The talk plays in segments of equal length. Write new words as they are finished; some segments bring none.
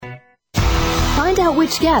Find out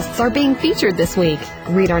which guests are being featured this week.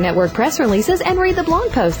 Read our network press releases and read the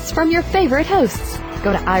blog posts from your favorite hosts.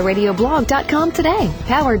 Go to iradioblog.com today,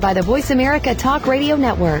 powered by the Voice America Talk Radio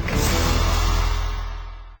Network.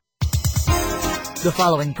 The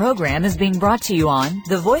following program is being brought to you on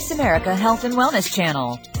the Voice America Health and Wellness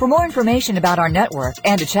Channel. For more information about our network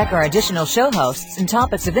and to check our additional show hosts and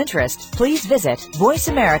topics of interest, please visit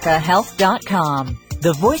voiceamericahealth.com.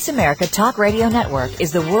 The Voice America Talk Radio Network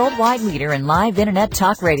is the worldwide leader in live Internet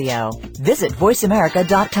talk radio. Visit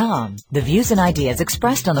voiceamerica.com. The views and ideas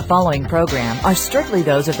expressed on the following program are strictly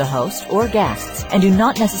those of the host or guests and do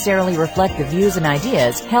not necessarily reflect the views and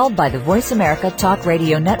ideas held by the Voice America Talk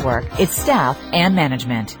Radio Network, its staff, and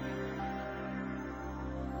management.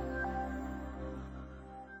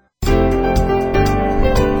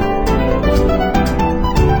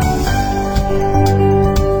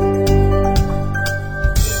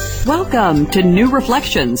 Welcome to New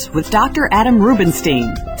Reflections with Dr. Adam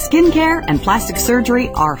Rubenstein. Skincare and plastic surgery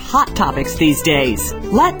are hot topics these days.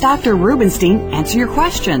 Let Dr. Rubenstein answer your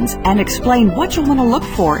questions and explain what you'll want to look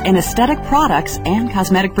for in aesthetic products and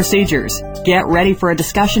cosmetic procedures. Get ready for a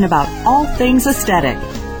discussion about all things aesthetic.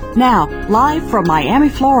 Now, live from Miami,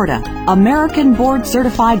 Florida, American Board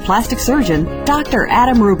Certified Plastic Surgeon, Dr.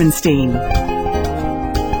 Adam Rubenstein.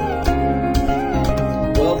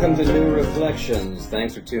 Welcome to New Reflections.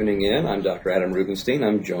 Thanks for tuning in. I'm Dr. Adam Rubenstein.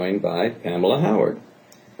 I'm joined by Pamela Howard.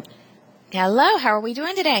 Hello, how are we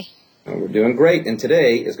doing today? We're doing great, and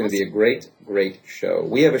today is going to be a great show.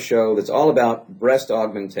 We have a show that's all about breast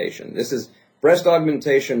augmentation. This is Breast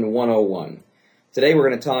Augmentation 101. Today we're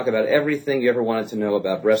going to talk about everything you ever wanted to know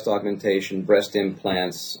about breast augmentation, breast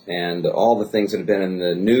implants, and all the things that have been in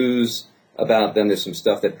the news about them. There's some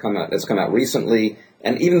stuff that's come out recently,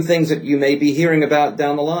 and even things that you may be hearing about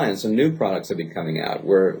down the line. Some new products have been coming out.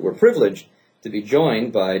 We're privileged to be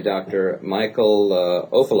joined by Dr. Michael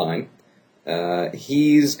Oefelein.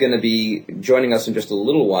 He's going to be joining us in just a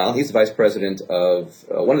little while. He's the vice president of,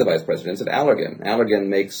 one of the vice presidents of Allergan. Allergan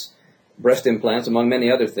makes breast implants, among many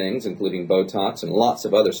other things, including Botox and lots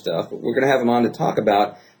of other stuff. But we're going to have him on to talk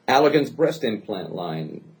about Allergan's breast implant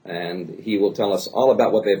line, and he will tell us all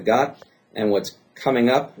about what they've got and what's coming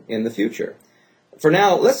up in the future. For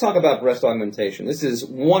now, let's talk about breast augmentation. This is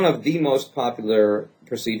one of the most popular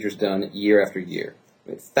procedures done year after year.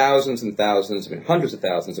 Thousands and thousands, hundreds of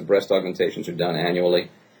thousands of breast augmentations are done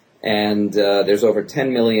annually. And there's over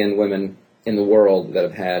 10 million women in the world that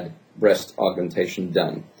have had breast augmentation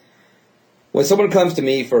done. When someone comes to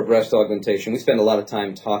me for a breast augmentation, we spend a lot of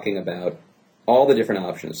time talking about all the different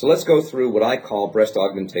options. So let's go through what I call Breast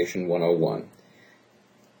Augmentation 101.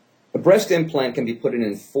 A breast implant can be put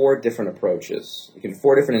in 4 different approaches. You can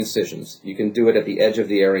 4 different incisions. You can do it at the edge of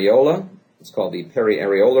the areola. It's called the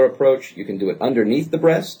periareolar approach. You can do it underneath the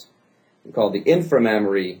breast. It's called the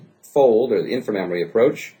inframammary fold, or the inframammary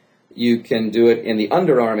approach. You can do it in the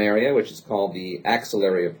underarm area, which is called the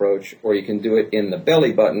axillary approach, or you can do it in the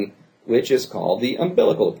belly button, which is called the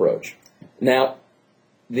umbilical approach. Now,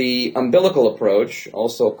 the umbilical approach,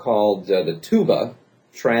 also called the tuba,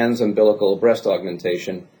 transumbilical breast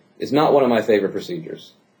augmentation, is not one of my favorite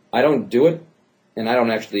procedures. I don't do it, and I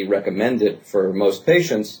don't actually recommend it for most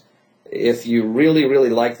patients. If you really,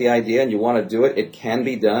 really like the idea and you want to do it, it can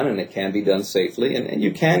be done, and it can be done safely, and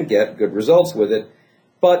you can get good results with it.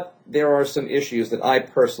 But there are some issues that I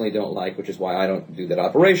personally don't like, which is why I don't do that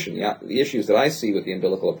operation. The issues that I see with the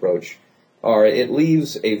umbilical approach are it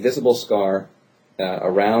leaves a visible scar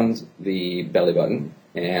around the belly button,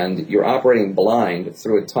 and you're operating blind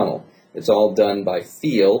through a tunnel. It's all done by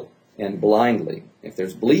feel and blindly. If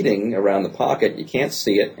there's bleeding around the pocket, you can't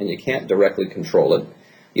see it and you can't directly control it.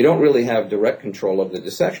 You don't really have direct control of the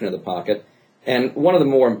dissection of the pocket. And one of the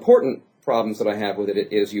more important problems that I have with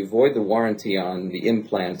it is you void the warranty on the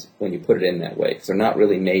implant when you put it in that way, because they're not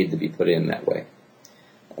really made to be put in that way.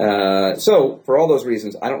 So for all those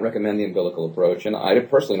reasons, I don't recommend the umbilical approach, and I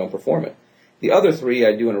personally don't perform it. The other 3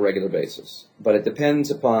 I do on a regular basis, but it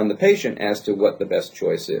depends upon the patient as to what the best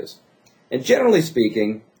choice is. And generally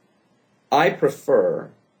speaking, I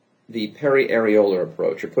prefer the periareolar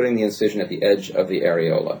approach, or putting the incision at the edge of the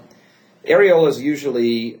areola. The areola is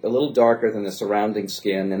usually a little darker than the surrounding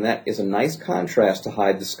skin, and that is a nice contrast to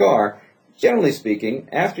hide the scar. Generally speaking,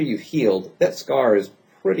 after you've healed, that scar is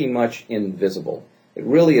pretty much invisible. It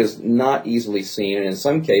really is not easily seen, and in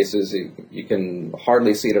some cases, you can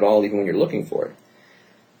hardly see it at all even when you're looking for it.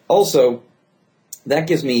 Also, that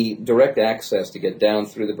gives me direct access to get down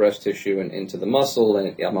through the breast tissue and into the muscle,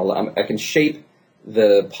 and I can shape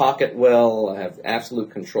the pocket well. I have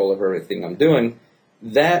absolute control of everything I'm doing.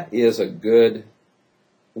 That is a good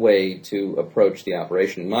way to approach the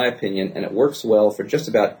operation, in my opinion, and it works well for just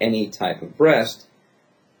about any type of breast.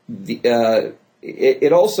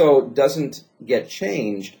 It also doesn't get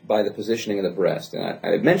changed by the positioning of the breast. And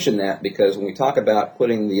I mention that because when we talk about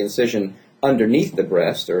putting the incision underneath the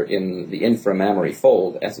breast, or in the inframammary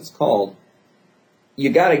fold, as it's called, you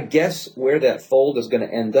got to guess where that fold is going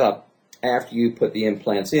to end up after you put the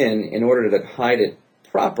implants in order to hide it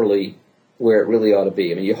properly where it really ought to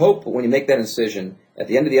be. I mean, you hope when you make that incision, at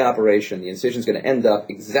the end of the operation, the incision is going to end up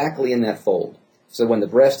exactly in that fold. So when the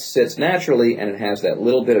breast sits naturally and it has that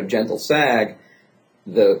little bit of gentle sag,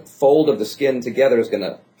 the fold of the skin together is going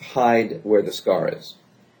to hide where the scar is.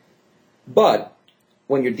 But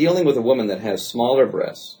when you're dealing with a woman that has smaller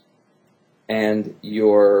breasts and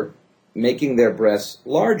you're making their breasts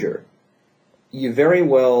larger, you very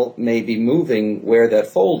well may be moving where that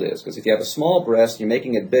fold is. Because if you have a small breast, you're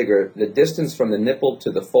making it bigger, the distance from the nipple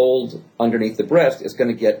to the fold underneath the breast is going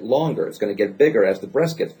to get longer. It's going to get bigger as the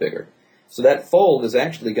breast gets bigger. So that fold is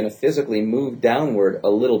actually going to physically move downward a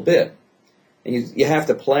little bit. And you have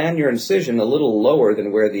to plan your incision a little lower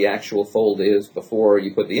than where the actual fold is before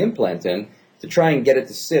you put the implant in to try and get it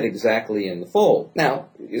to sit exactly in the fold. Now,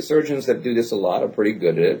 surgeons that do this a lot are pretty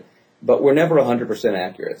good at it, but we're never 100%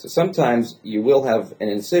 accurate. So sometimes you will have an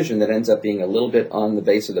incision that ends up being a little bit on the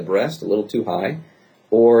base of the breast, a little too high,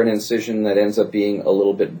 or an incision that ends up being a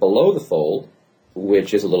little bit below the fold,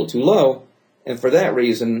 which is a little too low. And for that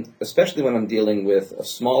reason, especially when I'm dealing with a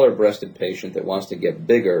smaller breasted patient that wants to get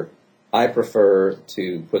bigger, I prefer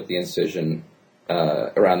to put the incision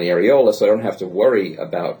around the areola so I don't have to worry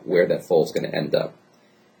about where that fold's going to end up.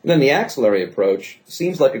 And then the axillary approach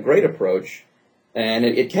seems like a great approach, and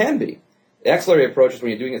it can be. The axillary approach is when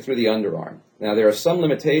you're doing it through the underarm. Now, there are some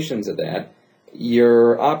limitations of that.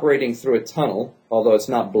 You're operating through a tunnel, although it's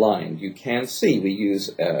not blind. You can see. We use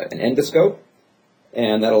an endoscope,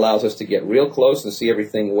 and that allows us to get real close and see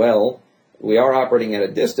everything well. We are operating at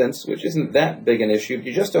a distance, which isn't that big an issue, but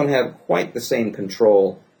you just don't have quite the same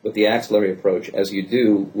control with the axillary approach as you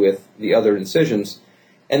do with the other incisions.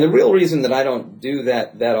 And the real reason that I don't do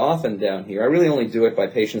that often down here, I really only do it by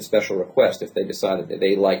patient special request if they decided that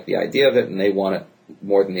they like the idea of it and they want it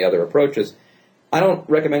more than the other approaches. I don't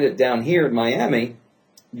recommend it down here in Miami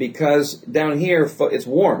because down here it's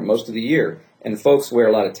warm most of the year, and folks wear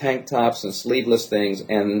a lot of tank tops and sleeveless things,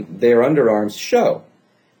 and their underarms show.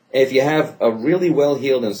 If you have a really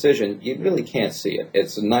well-healed incision, you really can't see it.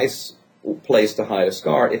 It's a nice place to hide a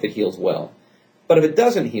scar if it heals well. But if it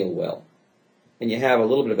doesn't heal well, and you have a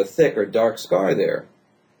little bit of a thick or dark scar there,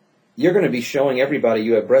 you're going to be showing everybody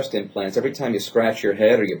you have breast implants every time you scratch your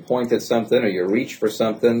head or you point at something or you reach for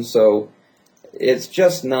something. So it's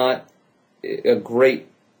just not a great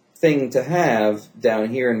thing to have down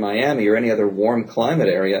here in Miami or any other warm climate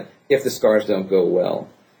area if the scars don't go well.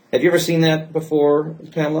 Have you ever seen that before,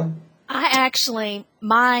 Pamela?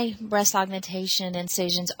 My breast augmentation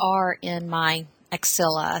incisions are in my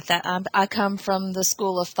axilla. I come from the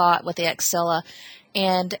school of thought with the axilla,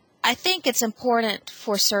 and I think it's important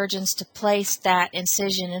for surgeons to place that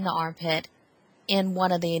incision in the armpit in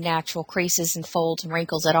one of the natural creases and folds and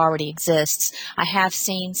wrinkles that already exists. I have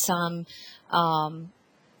seen some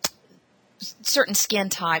certain skin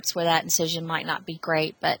types where that incision might not be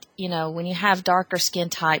great, but when you have darker skin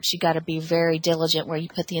types, you got to be very diligent where you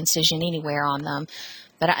put the incision anywhere on them.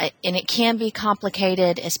 And it can be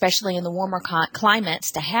complicated, especially in the warmer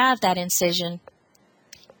climates, to have that incision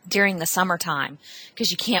during the summertime because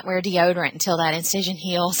you can't wear deodorant until that incision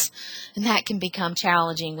heals, and that can become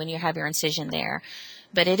challenging when you have your incision there.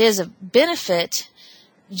 But it is a benefit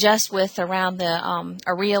just with around the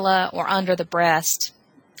areola or under the breast.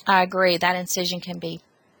 I agree, that incision can be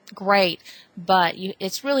great, but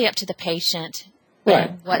it's really up to the patient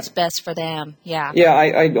and what's best for them. Yeah. Yeah,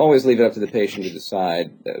 I always leave it up to the patient to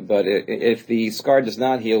decide. But if the scar does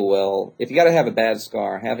not heal well, if you got to have a bad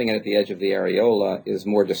scar, having it at the edge of the areola is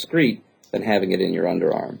more discreet than having it in your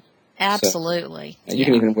underarm. Absolutely. So, and you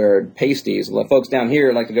can even wear pasties. Folks down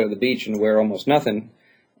here like to go to the beach and wear almost nothing,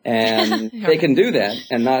 and they can do that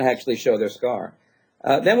and not actually show their scar.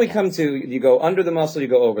 Then we come to, you go under the muscle, you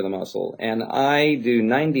go over the muscle. And I do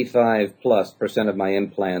 95+% of my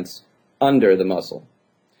implants under the muscle.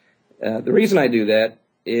 The reason I do that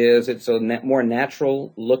is it's a more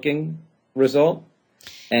natural looking result.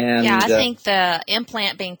 And I think the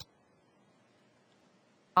implant being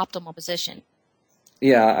optimal position.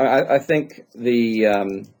 Yeah, I think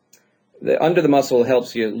the under the muscle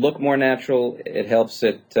helps you look more natural. It helps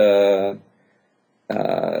it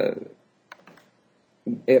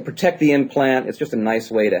protect the implant. It's just a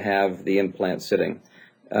nice way to have the implant sitting.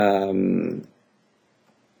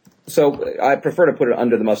 So I prefer to put it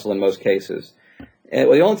under the muscle in most cases. And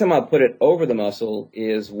the only time I'll put it over the muscle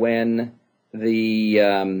is when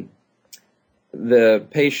the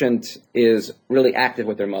patient is really active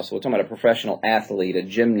with their muscle. We're talking about a professional athlete, a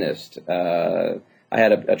gymnast. I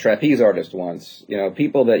had a trapeze artist once.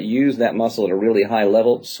 People that use that muscle at a really high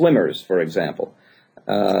level, swimmers, for example.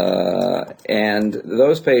 And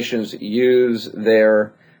those patients use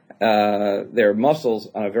their muscles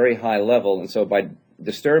on a very high level, and so by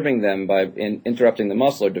disturbing them, by interrupting the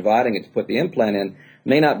muscle or dividing it to put the implant in,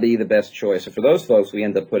 may not be the best choice. So for those folks, we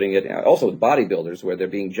end up putting it, also with bodybuilders, where they're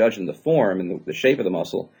being judged in the form and the shape of the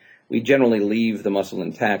muscle, we generally leave the muscle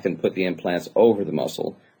intact and put the implants over the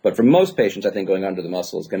muscle. But for most patients, I think going under the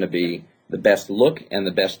muscle is going to be the best look and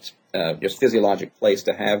the best just physiologic place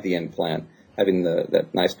to have the implant, having that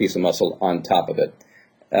nice piece of muscle on top of it.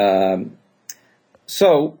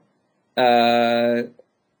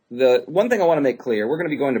 The one thing I want to make clear, we're going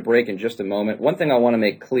to be going to break in just a moment. One thing I want to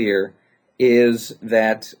make clear is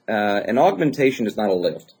that an augmentation is not a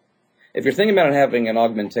lift. If you're thinking about having an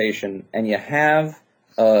augmentation and you have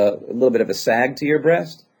a little bit of a sag to your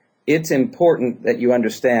breast, it's important that you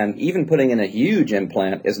understand even putting in a huge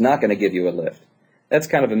implant is not going to give you a lift. That's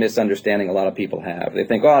kind of a misunderstanding a lot of people have. They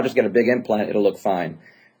think, I'll just get a big implant, it'll look fine.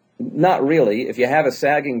 Not really. If you have a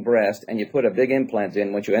sagging breast and you put a big implant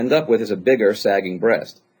in, what you end up with is a bigger sagging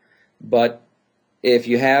breast. But if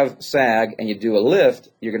you have sag and you do a lift,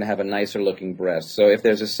 you're going to have a nicer looking breast. So if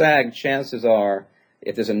there's a sag, chances are,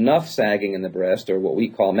 if there's enough sagging in the breast, or what we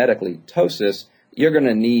call medically ptosis, you're going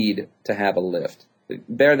to need to have a lift.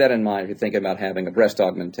 Bear that in mind if you're thinking about having a breast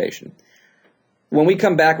augmentation. When we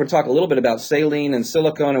come back, we'll talk a little bit about saline and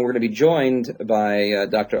silicone, and we're going to be joined by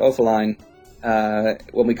Dr. Oefelein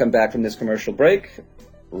when we come back from this commercial break,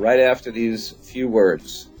 right after these few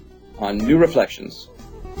words on New Reflections.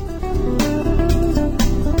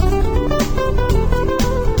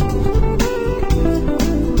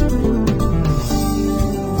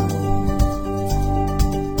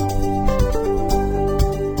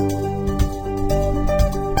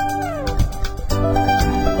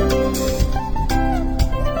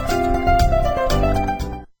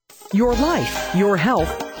 Your life, your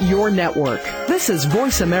health, your network. This is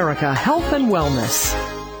Voice America Health and Wellness.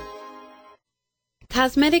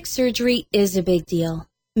 Cosmetic surgery is a big deal.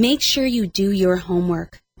 Make sure you do your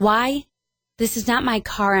homework. Why? This is not my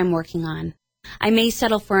car I'm working on. I may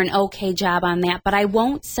settle for an okay job on that, but I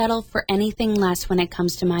won't settle for anything less when it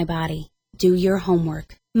comes to my body. Do your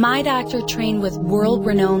homework. My doctor trained with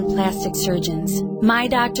world-renowned plastic surgeons. My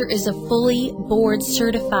doctor is a fully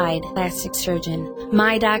board-certified plastic surgeon.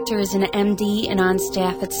 My doctor is an MD and on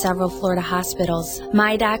staff at several Florida hospitals.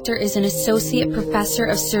 My doctor is an associate professor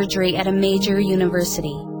of surgery at a major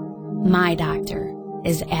university. My doctor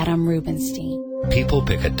is Adam Rubenstein. People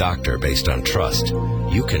pick a doctor based on trust.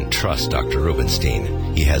 You can trust Dr.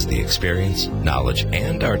 Rubenstein. He has the experience, knowledge,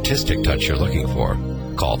 and artistic touch you're looking for.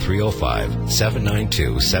 Call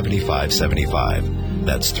 305-792-7575.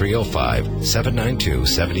 That's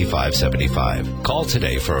 305-792-7575. Call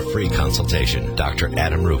today for a free consultation. Dr.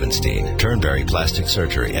 Adam Rubenstein, Turnberry Plastic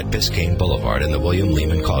Surgery at Biscayne Boulevard in the William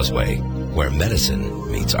Lehman Causeway, where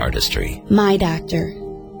medicine meets artistry. My doctor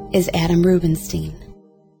is Adam Rubenstein.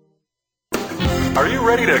 Are you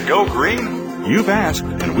ready to go green? You've asked,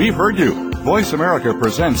 and we've heard you. Voice America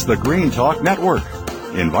presents the Green Talk Network.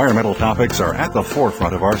 Environmental topics are at the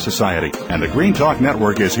forefront of our society, and the Green Talk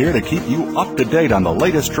Network is here to keep you up to date on the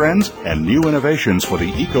latest trends and new innovations for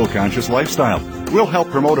the eco-conscious lifestyle. We'll help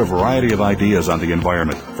promote a variety of ideas on the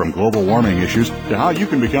environment, from global warming issues to how you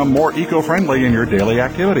can become more eco-friendly in your daily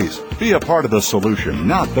activities. Be a part of the solution,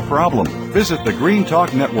 not the problem. Visit the Green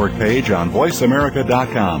Talk Network page on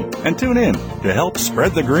voiceamerica.com and tune in to help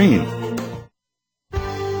spread the green.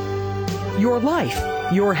 Your life,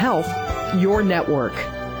 your health, your network.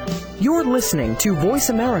 You're listening to Voice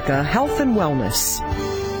America Health and Wellness.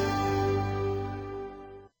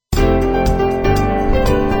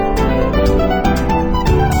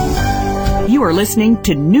 You are listening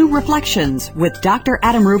to New Reflections with Dr.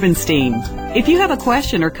 Adam Rubenstein. If you have a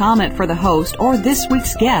question or comment for the host or this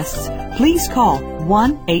week's guests, please call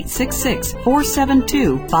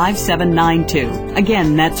 1-866-472-5792.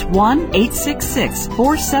 Again, that's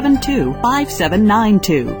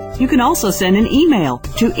 1-866-472-5792. You can also send an email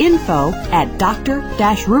to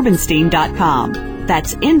info@dr-rubenstein.com.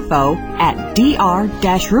 That's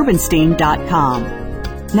info@dr-rubenstein.com.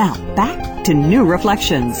 Now, back to New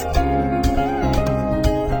Reflections.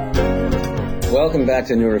 Welcome back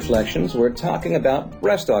to New Reflections. We're talking about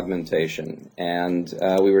breast augmentation, and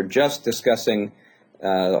we were just discussing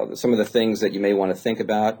some of the things that you may want to think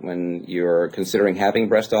about when you're considering having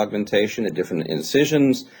breast augmentation, the different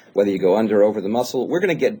incisions, whether you go under or over the muscle. We're going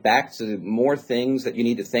to get back to more things that you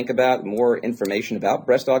need to think about, more information about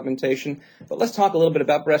breast augmentation. But let's talk a little bit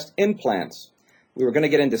about breast implants. We were going to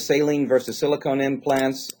get into saline versus silicone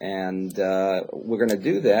implants, and we're going to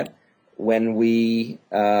do that when we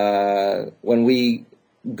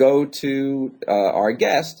go to our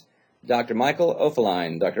guest, Dr. Michael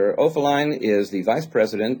Oefelein. Dr. Oefelein is the vice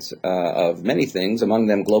president of many things, among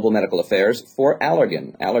them global medical affairs for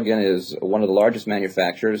Allergan. Allergan is one of the largest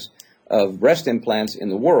manufacturers of breast implants in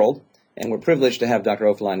the world, and we're privileged to have Dr.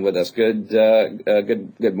 Oefelein with us.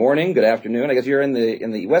 Good morning, good afternoon. I guess you're in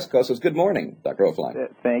the West Coast, so it's good morning, Dr. Oefelein.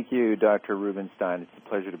 Thank you, Dr. Rubenstein. It's a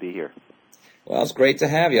pleasure to be here. Well, it's great to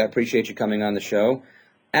have you. I appreciate you coming on the show.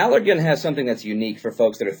 Allergan has something that's unique for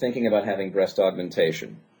folks that are thinking about having breast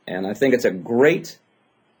augmentation. And I think it's a great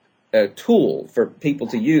tool for people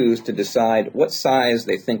to use to decide what size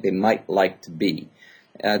they think they might like to be.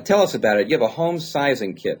 Tell us about it. You have a home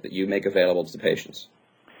sizing kit that you make available to the patients.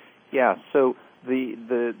 Yeah, so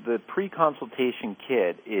the pre-consultation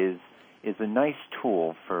kit is a nice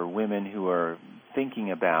tool for women who are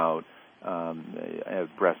thinking about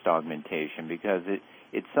breast augmentation, because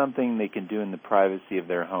it's something they can do in the privacy of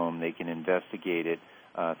their home. They can investigate it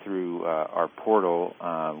through our portal,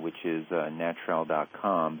 which is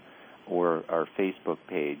natural.com, or our Facebook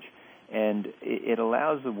page. And it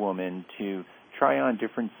allows a woman to try on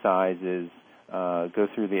different sizes, go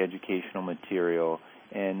through the educational material,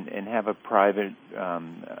 and have a private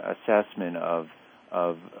assessment of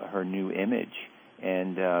her new image.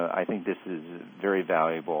 And I think this is very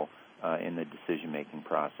valuable in the decision-making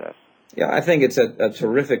process. Yeah, I think it's a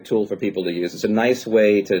terrific tool for people to use. It's a nice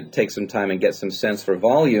way to take some time and get some sense for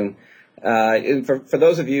volume. For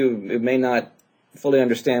those of you who may not fully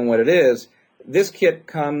understand what it is, this kit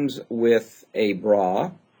comes with a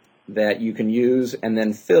bra that you can use and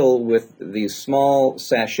then fill with these small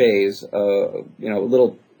sachets,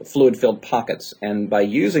 little fluid-filled pockets. And by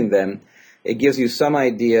using them, it gives you some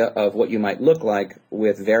idea of what you might look like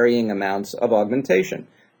with varying amounts of augmentation.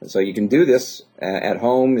 So you can do this at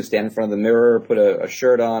home. You stand in front of the mirror, put a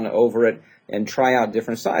shirt on over it, and try out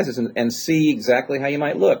different sizes and see exactly how you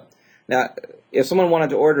might look. Now, if someone wanted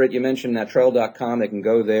to order it, you mentioned Natrel.com. They can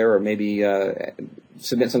go there, or maybe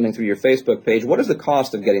submit something through your Facebook page. What is the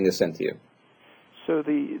cost of getting this sent to you? So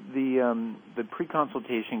the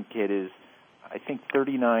pre-consultation kit is, I think,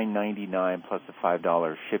 $39.99 plus a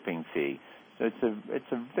 $5 shipping fee. So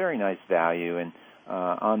it's a very nice value, and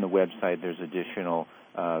on the website there's additional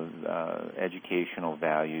educational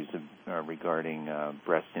values regarding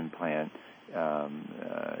breast implant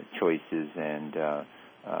choices and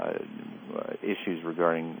issues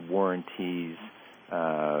regarding warranties,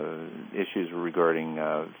 issues regarding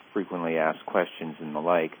frequently asked questions and the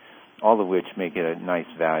like, all of which make it a nice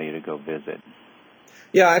value to go visit.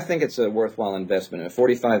 Yeah, I think it's a worthwhile investment.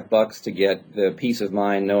 $45 to get the peace of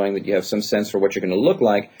mind knowing that you have some sense for what you're going to look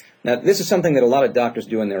like. Now, this is something that a lot of doctors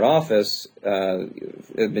do in their office, have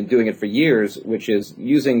been doing it for years, which is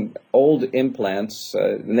using old implants.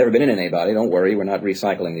 Never been in anybody, don't worry, we're not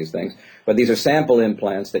recycling these things. But these are sample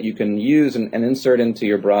implants that you can use and insert into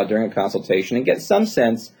your bra during a consultation and get some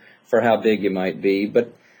sense for how big you might be.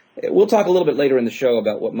 But we'll talk a little bit later in the show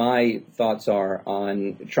about what my thoughts are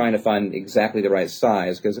on trying to find exactly the right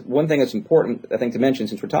size, because one thing that's important, I think, to mention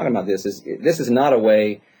since we're talking about this is not a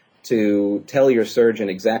way to tell your surgeon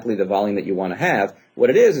exactly the volume that you want to have.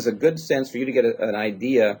 What it is a good sense for you to get an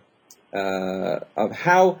idea of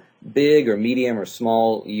how big or medium or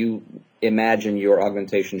small you imagine your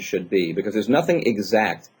augmentation should be, because there's nothing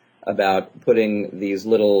exact about putting these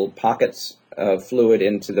little pockets of fluid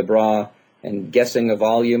into the bra and guessing a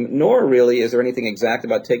volume, nor really is there anything exact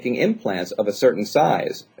about taking implants of a certain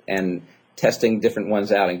size and testing different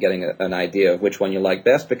ones out and getting an idea of which one you like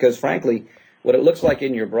best, because frankly, what it looks like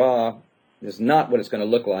in your bra is not what it's going to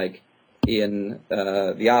look like in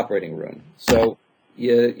the operating room. So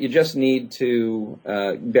you just need to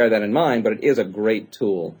bear that in mind, but it is a great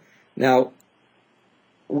tool. Now,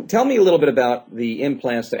 tell me a little bit about the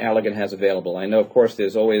implants that Allergan has available. I know, of course,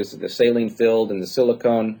 there's always the saline-filled and the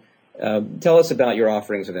silicone. Tell us about your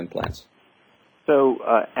offerings of implants. So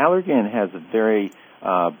Allergan has a very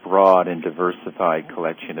broad and diversified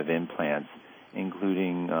collection of implants,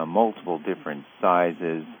 including multiple different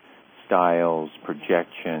sizes, styles,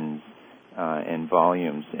 projections, and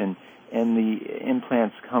volumes. And the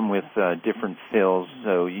implants come with different fills,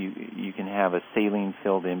 so you can have a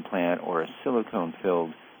saline-filled implant or a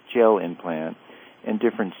silicone-filled gel implant, and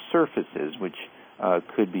different surfaces, which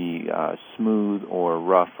could be smooth or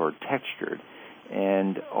rough or textured.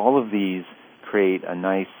 And all of these create a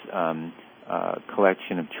nice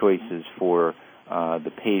collection of choices for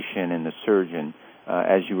the patient and the surgeon.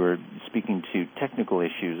 As you were speaking to technical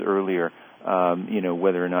issues earlier,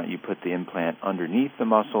 whether or not you put the implant underneath the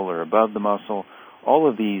muscle or above the muscle, all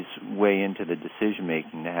of these weigh into the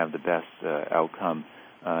decision-making to have the best outcome,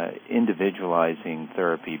 individualizing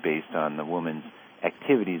therapy based on the woman's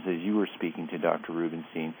activities, as you were speaking to Dr.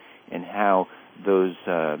 Rubenstein, and how those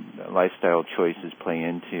lifestyle choices play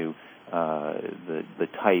into the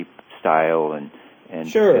type, style, and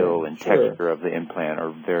feel and texture of the implant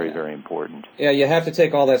are very, very important. Yeah, you have to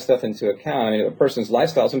take all that stuff into account. I mean, a person's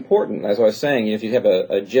lifestyle is important. As I was saying, if you have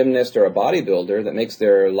a gymnast or a bodybuilder that makes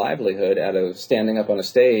their livelihood out of standing up on a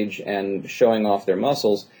stage and showing off their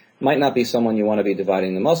muscles, might not be someone you want to be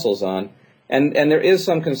dividing the muscles on. And there is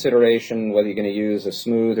some consideration whether you're going to use a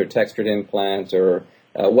smooth or textured implant or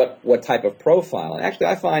what type of profile. And actually,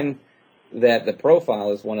 I find that the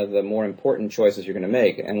profile is one of the more important choices you're going to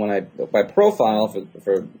make. And by profile,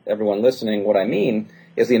 for everyone listening, what I mean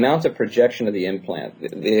is the amount of projection of the implant.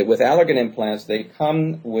 With Allergan implants, they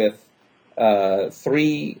come with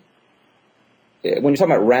three. When you're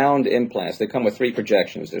talking about round implants, they come with three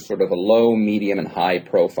projections. There's sort of a low, medium, and high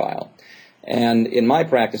profile. And in my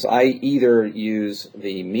practice, I either use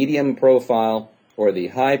the medium profile or the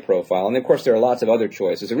high profile. And of course, there are lots of other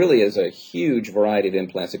choices. There really is a huge variety of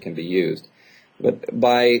implants that can be used. But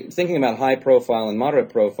by thinking about high profile and moderate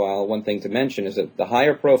profile, one thing to mention is that the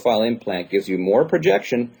higher profile implant gives you more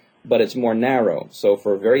projection, but it's more narrow. So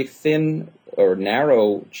for very thin or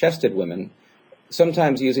narrow-chested women,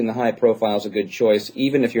 sometimes using the high profile is a good choice,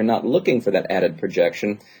 even if you're not looking for that added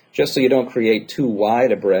projection, just so you don't create too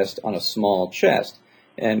wide a breast on a small chest.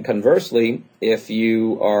 And conversely, if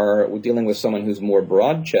you are dealing with someone who's more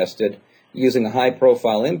broad-chested, using a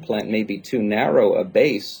high-profile implant may be too narrow a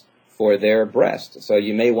base for their breast. So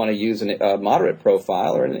you may want to use a moderate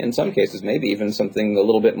profile, or in some cases maybe even something a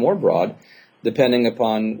little bit more broad, depending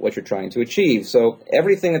upon what you're trying to achieve. So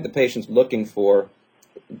everything that the patient's looking for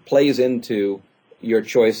plays into your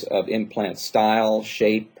choice of implant style,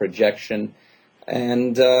 shape, projection,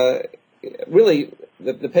 and really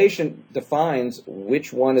the patient defines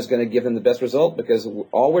which one is going to give them the best result, because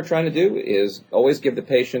all we're trying to do is always give the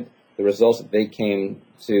patient the results that they came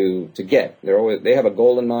to get. They have a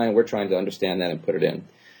goal in mind. We're trying to understand that and put it in.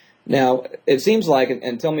 Now, it seems like,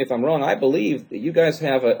 and tell me if I'm wrong, I believe that you guys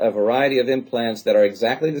have a variety of implants that are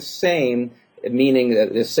exactly the same, meaning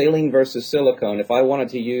that the saline versus silicone. If I wanted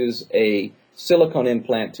to use a silicone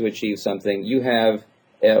implant to achieve something, you have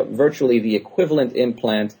virtually the equivalent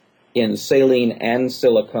implant in saline and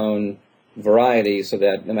silicone variety, so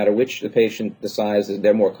that no matter which the patient decides that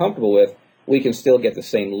they're more comfortable with, we can still get the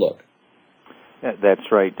same look. That's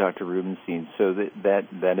right, Dr. Rubenstein. So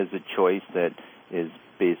that is a choice that is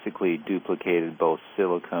basically duplicated both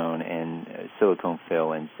silicone and silicone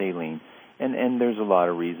fill and saline. And there's a lot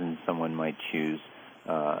of reasons someone might choose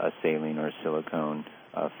a saline or a silicone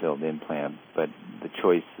filled implant, but the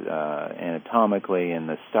choice anatomically and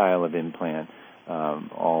the style of implant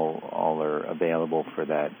all are available for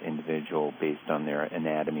that individual based on their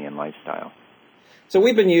anatomy and lifestyle. So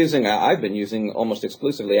I've been using almost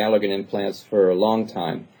exclusively Allergan implants for a long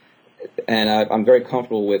time, and I'm very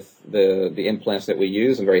comfortable with the implants that we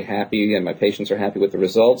use. I'm very happy, and my patients are happy with the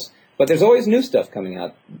results. But there's always new stuff coming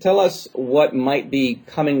out. Tell us what might be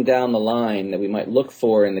coming down the line that we might look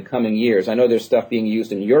for in the coming years. I know there's stuff being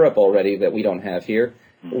used in Europe already that we don't have here.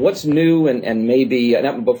 What's new and maybe,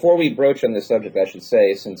 and before we broach on this subject, I should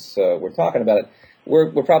say, since we're talking about it,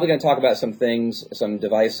 we're probably going to talk about some things, some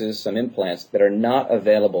devices, some implants that are not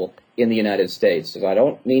available in the United States. So I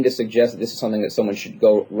don't mean to suggest that this is something that someone should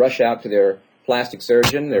go rush out to their plastic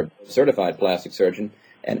surgeon, their certified plastic surgeon,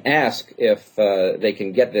 and ask if they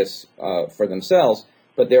can get this for themselves.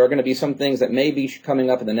 But there are going to be some things that may be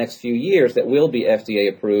coming up in the next few years that will be FDA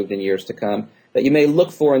approved in years to come that you may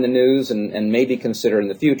look for in the news and maybe consider in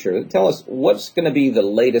the future. Tell us, what's going to be the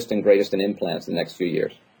latest and greatest in implants in the next few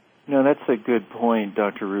years? No, that's a good point,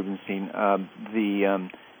 Dr. Rubenstein.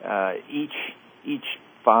 Each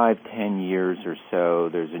 5-10 years or so,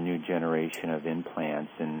 there's a new generation of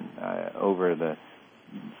implants, and over the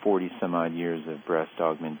 40-some-odd years of breast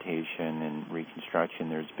augmentation and reconstruction,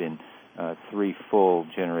 there's been 3 full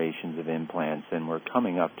generations of implants, and we're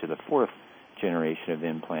coming up to the 4th generation of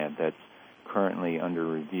implant that's currently under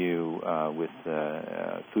review with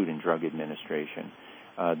the Food and Drug Administration.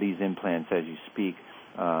 These implants, as you speak,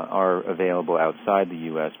 are available outside the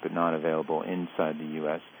U.S., but not available inside the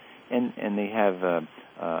U.S., and they have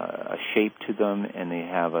a shape to them, and they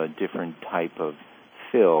have a different type of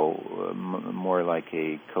fill, more like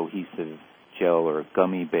a cohesive gel or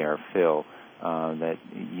gummy bear fill that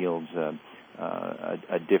yields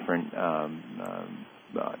a different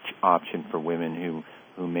option for women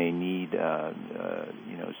who may need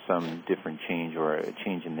some different change or a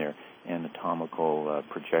change in their anatomical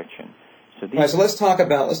projection. So let's talk a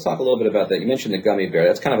little bit about that. You mentioned the gummy bear.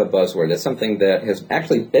 That's kind of a buzzword. That's something that has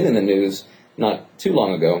actually been in the news not too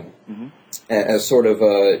long ago, as sort of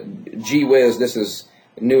a gee whiz, this is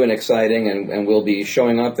new and exciting and will be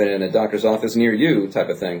showing up in a doctor's office near you type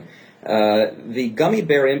of thing. The gummy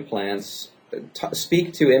bear implants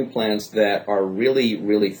speak to implants that are really,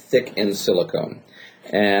 really thick in silicone,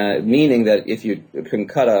 meaning that if you can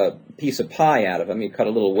cut a piece of pie out of them, you cut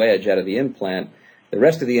a little wedge out of the implant, the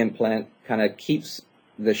rest of the implant kind of keeps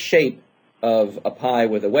the shape of a pie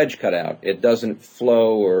with a wedge cut out. It doesn't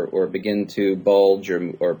flow or begin to bulge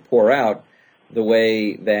or pour out the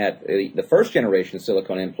way that the first generation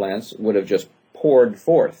silicone implants would have just poured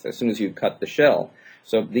forth as soon as you cut the shell.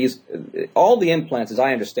 So all the implants, as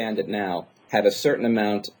I understand it now, have a certain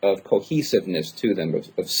amount of cohesiveness to them,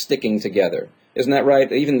 of sticking together. Isn't that right?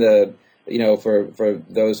 Even for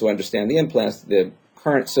those who understand the implants, the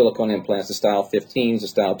current silicone implants, the style 15s, the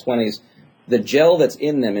style 20s, the gel that's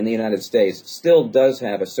in them in the United States still does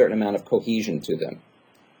have a certain amount of cohesion to them.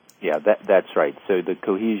 Yeah, that's right. So the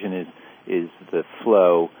cohesion is the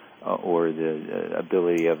flow or the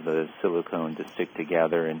ability of the silicone to stick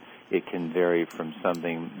together, and it can vary from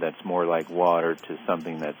something that's more like water to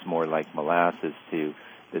something that's more like molasses to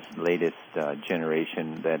this latest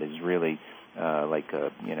generation that is really like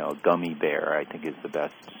a gummy bear, I think is the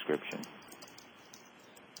best description.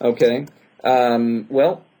 Okay.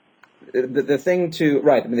 Well, the thing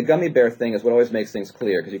the gummy bear thing is what always makes things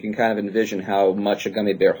clear, because you can kind of envision how much a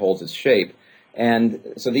gummy bear holds its shape.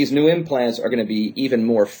 And so these new implants are going to be even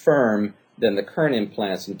more firm than the current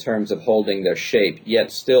implants in terms of holding their shape, yet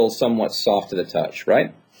still somewhat soft to the touch,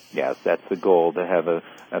 right? Yes, that's the goal, to have a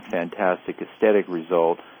fantastic aesthetic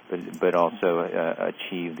result, but also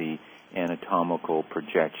achieve the anatomical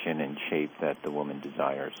projection and shape that the woman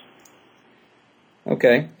desires.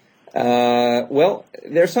 Okay. Well,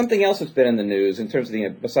 there's something else that's been in the news in terms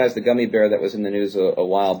of besides the gummy bear that was in the news a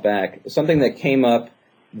while back, something that came up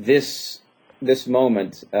this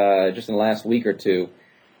moment, just in the last week or two,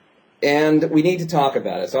 and we need to talk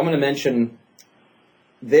about it. So I'm going to mention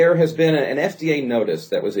there has been an FDA notice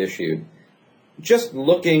that was issued just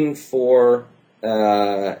looking for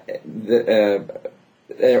an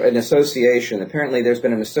association. Apparently there's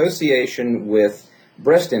been an association with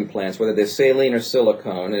breast implants, whether they're saline or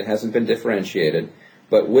silicone. It hasn't been differentiated,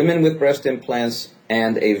 but women with breast implants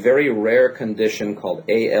and a very rare condition called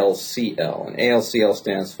ALCL. And ALCL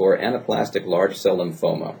stands for anaplastic large cell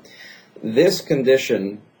lymphoma. This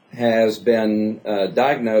condition has been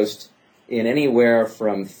diagnosed in anywhere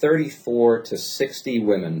from 34 to 60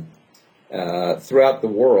 women throughout the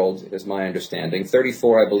world, is my understanding.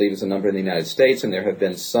 34, I believe, is the number in the United States, and there have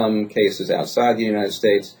been some cases outside the United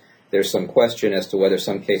States. There's some question as to whether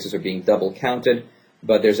some cases are being double counted,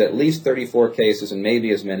 but there's at least 34 cases and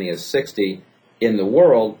maybe as many as 60 in the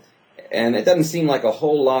world. And it doesn't seem like a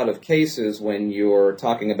whole lot of cases when you're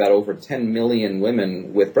talking about over 10 million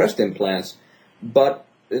women with breast implants, but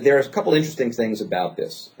there's a couple interesting things about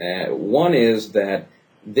this. One is that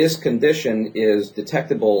this condition is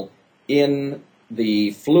detectable in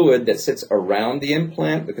the fluid that sits around the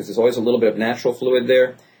implant, because there's always a little bit of natural fluid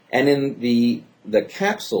there, and in the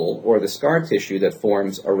capsule or the scar tissue that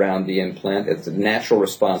forms around the implant. It's a natural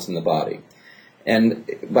response in the body. And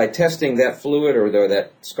by testing that fluid or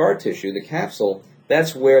that scar tissue, the capsule,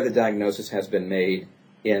 that's where the diagnosis has been made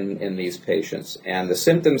in these patients. And the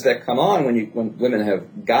symptoms that come on when women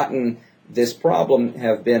have gotten this problem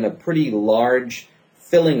have been a pretty large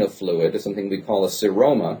filling of fluid, something we call a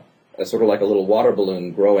seroma, sort of like a little water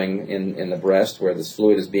balloon growing in the breast where this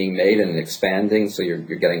fluid is being made and expanding, so you're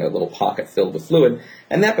getting a little pocket filled with fluid.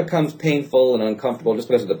 And that becomes painful and uncomfortable just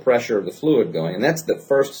because of the pressure of the fluid going. And that's the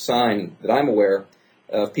first sign that I'm aware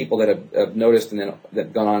of people that have noticed and then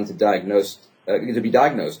that gone on to be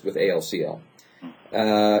diagnosed with ALCL.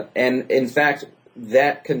 And in fact,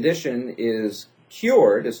 that condition is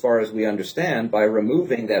cured, as far as we understand, by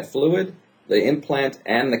removing that fluid, the implant,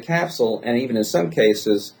 and the capsule, and even in some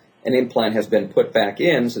cases, an implant has been put back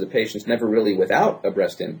in, so the patient's never really without a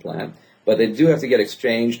breast implant, but they do have to get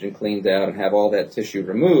exchanged and cleaned out and have all that tissue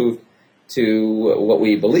removed to what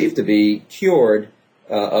we believe to be cured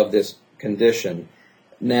of this condition.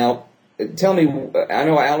 Now, tell me, I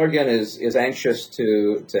know Allergan is anxious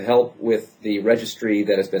to help with the registry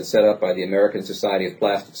that has been set up by the American Society of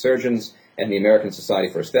Plastic Surgeons and the American Society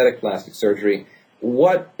for Aesthetic Plastic Surgery.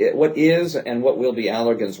 what is and what will be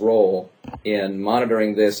Allergan's role in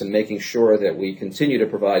monitoring this and making sure that we continue to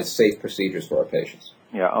provide safe procedures for our patients?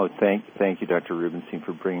 Yeah. Oh, thank you, Dr. Rubenstein,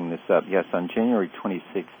 for bringing this up. Yes, on January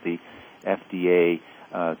 26th, the FDA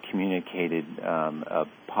communicated a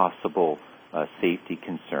possible safety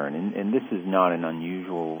concern, and this is not an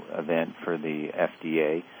unusual event for the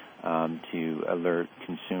FDA to alert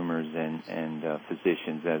consumers and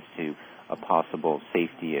physicians as to a possible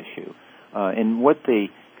safety issue. And what they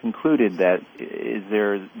concluded that is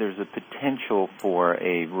there's a potential for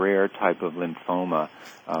a rare type of lymphoma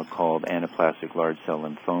called anaplastic large cell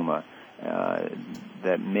lymphoma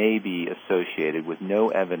that may be associated with no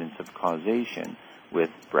evidence of causation with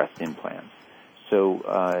breast implants. So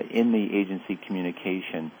in the agency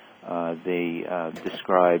communication, they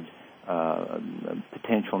described a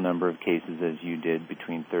potential number of cases, as you did,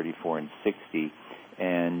 between 34 and 60,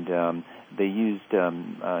 and they used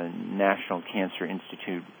National Cancer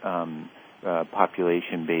Institute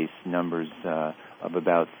population-based numbers of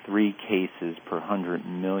about 3 cases per 100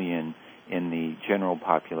 million in the general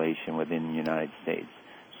population within the United States.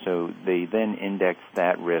 So they then indexed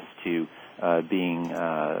that risk to being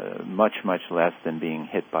much, much less than being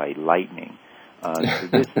hit by lightning. So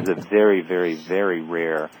this is a very, very, very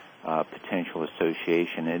rare potential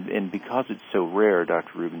association. And because it's so rare,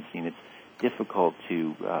 Dr. Rubenstein, it's difficult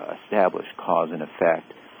to establish cause and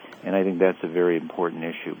effect. And I think that's a very important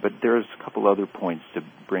issue. But there's a couple other points to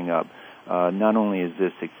bring up. Not only is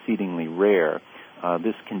this exceedingly rare,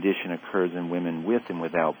 this condition occurs in women with and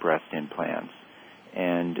without breast implants.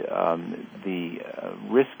 And the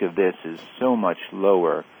risk of this is so much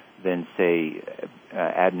lower than, say,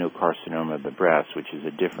 adenocarcinoma of the breast, which is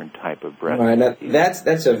a different type of breast disease.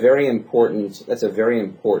 That's a very important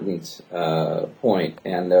point,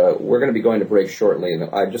 and we're going to be going to break shortly. And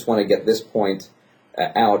I just want to get this point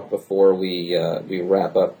out before we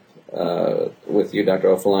wrap up with you, Dr.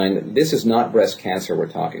 Oefelein. This is not breast cancer we're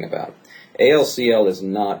talking about. ALCL is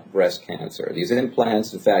not breast cancer. These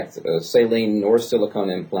implants, in fact, saline nor silicone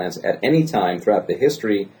implants at any time throughout the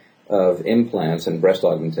history of implants and breast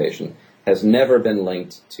augmentation has never been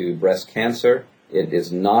linked to breast cancer. It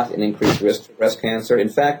is not an increased risk for breast cancer. In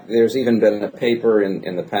fact, there's even been a paper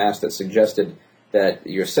in the past that suggested that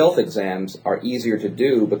your self-exams are easier to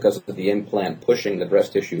do because of the implant pushing the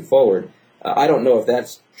breast tissue forward. I don't know if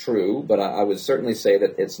that's true, but I would certainly say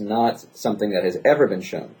that it's not something that has ever been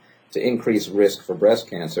shown to increase risk for breast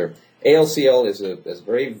cancer. ALCL is a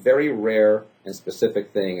very, very rare and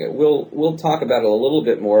specific thing. We'll talk about it a little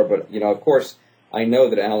bit more, but of course, I know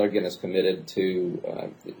that Allergan is committed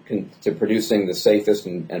to producing the safest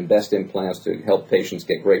and best implants to help patients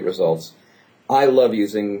get great results. I love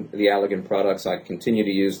using the Allergan products. I continue to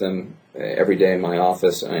use them every day in my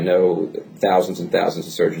office. I know thousands and thousands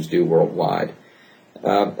of surgeons do worldwide.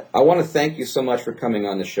 I want to thank you so much for coming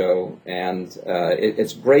on the show, and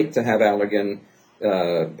it's great to have Allergan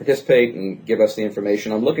participate and give us the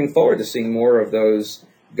information. I'm looking forward to seeing more of those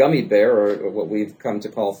gummy bear, or what we've come to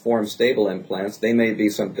call form-stable implants. They may be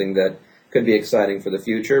something that could be exciting for the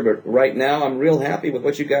future, but right now I'm real happy with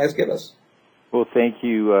what you guys give us. Well, thank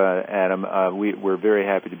you, Adam. We're very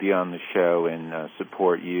happy to be on the show and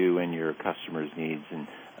support you and your customers' needs, and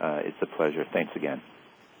it's a pleasure. Thanks again.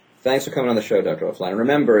 Thanks for coming on the show, Dr. Oefelein.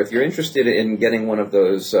 Remember, if you're interested in getting one of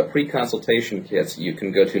those pre-consultation kits, you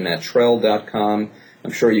can go to Natrel.com.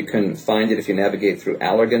 I'm sure you can find it if you navigate through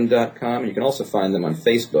Allergan.com. You can also find them on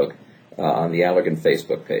Facebook, on the Allergan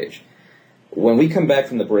Facebook page. When we come back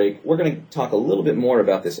from the break, we're going to talk a little bit more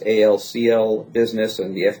about this ALCL business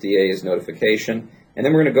and the FDA's notification, and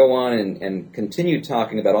then we're going to go on and continue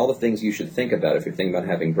talking about all the things you should think about if you're thinking about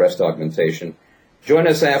having breast augmentation. Join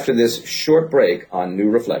us after this short break on New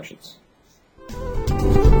Reflections.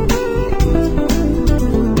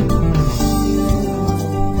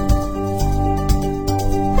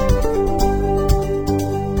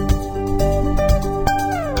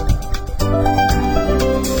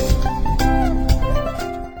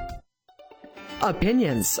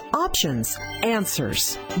 Opinions, options,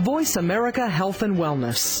 answers. Voice America Health and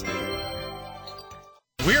Wellness.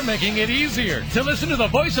 We're making it easier to listen to the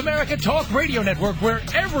Voice America Talk Radio Network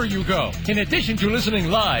wherever you go. In addition to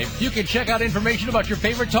listening live, you can check out information about your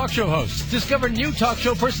favorite talk show hosts, discover new talk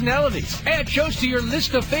show personalities, add shows to your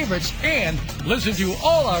list of favorites, and listen to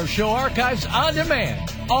all our show archives on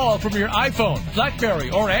demand. All from your iPhone,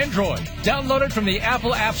 BlackBerry, or Android. Download it from the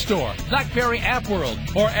Apple App Store, BlackBerry App World,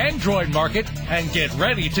 or Android Market, and get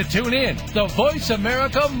ready to tune in. The Voice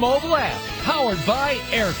America mobile app, powered by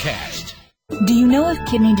Aircast. Do you know if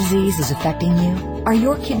kidney disease is affecting you? Are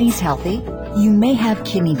your kidneys healthy? You may have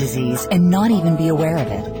kidney disease and not even be aware of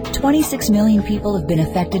it. 26 million people have been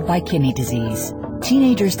affected by kidney disease.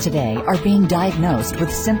 Teenagers today are being diagnosed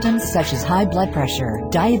with symptoms such as high blood pressure,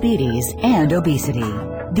 diabetes, and obesity.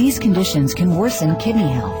 These conditions can worsen kidney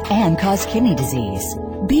health and cause kidney disease.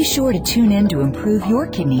 Be sure to tune in to improve your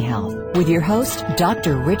kidney health with your host,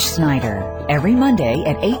 Dr. Rich Snyder, every Monday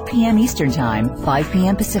at 8 p.m. Eastern Time, 5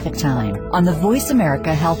 p.m. Pacific Time on the Voice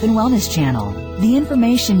America Health and Wellness Channel. The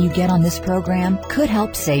information you get on this program could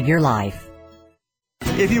help save your life.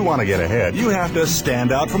 If you want to get ahead, you have to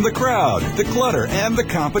stand out from the crowd, the clutter, and the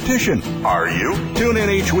competition. Are you? Tune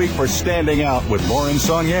in each week for Standing Out with Lauren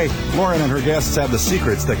Saunier. Lauren and her guests have the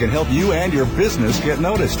secrets that can help you and your business get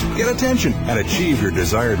noticed, get attention, and achieve your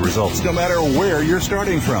desired results no matter where you're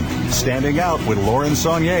starting from. Standing Out with Lauren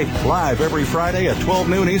Saunier, live every Friday at 12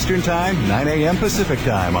 noon Eastern Time, 9 a.m. Pacific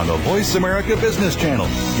Time on the Voice America Business Channel.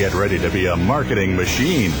 Get ready to be a marketing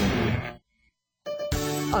machine.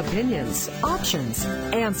 Opinions, options,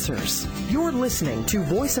 answers. You're listening to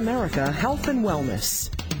Voice America Health and Wellness.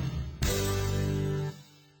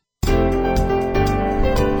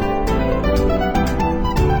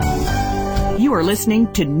 You are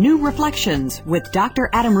listening to New Reflections with Dr.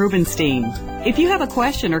 Adam Rubenstein. If you have a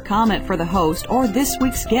question or comment for the host or this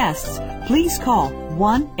week's guests, please call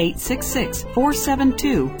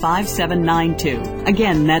 1-866-472-5792.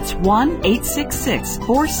 Again, that's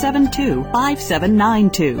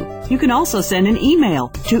 1-866-472-5792. You can also send an email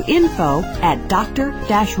to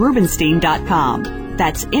info@dr-rubenstein.com.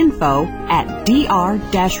 That's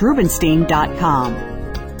info@dr-rubenstein.com.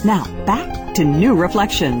 Now, back to New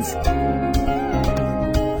Reflections.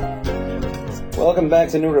 Welcome back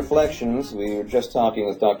to New Reflections. We were just talking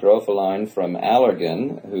with Dr. Oefelein from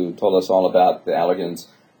Allergan, who told us all about the Allergan's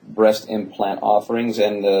breast implant offerings,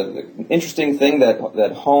 and the interesting thing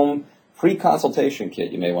that home pre-consultation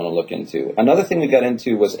kit you may want to look into. Another thing we got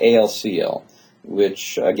into was ALCL,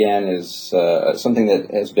 which again is something that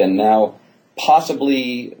has been now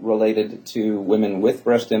possibly related to women with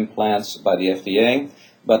breast implants by the FDA,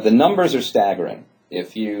 but the numbers are staggering.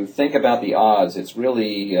 If you think about the odds, it's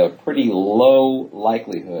really a pretty low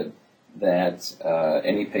likelihood that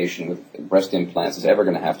any patient with breast implants is ever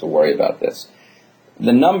going to have to worry about this.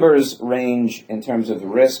 The numbers range in terms of the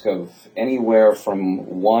risk of anywhere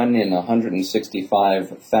from 1 in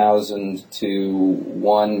 165,000 to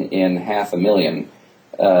 1 in 500,000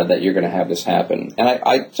 that you're going to have this happen. And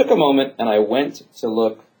I took a moment and I went to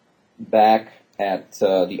look back at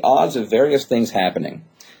the odds of various things happening.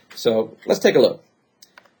 So let's take a look.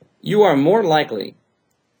 You are more likely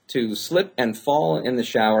to slip and fall in the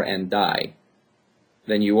shower and die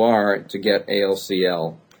than you are to get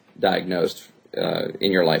ALCL diagnosed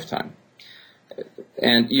in your lifetime.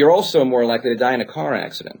 And you're also more likely to die in a car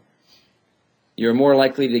accident. You're more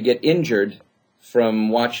likely to get injured from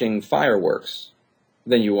watching fireworks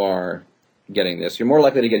than you are getting this. You're more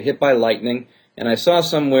likely to get hit by lightning. And I saw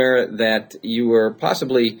somewhere that you were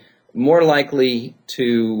possibly more likely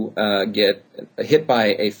to get hit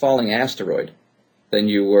by a falling asteroid than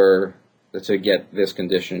you were to get this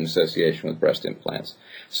condition in association with breast implants.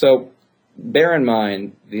 So bear in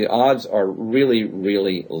mind, the odds are really,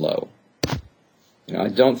 really low. I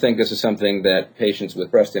don't think this is something that patients with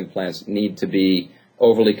breast implants need to be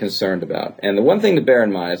overly concerned about. And the one thing to bear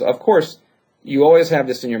in mind is, of course, you always have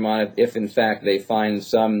this in your mind if in fact they find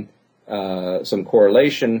some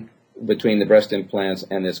correlation between the breast implants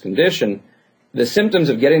and this condition. The symptoms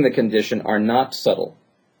of getting the condition are not subtle.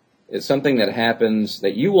 It's something that happens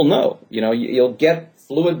that you will know. You'll get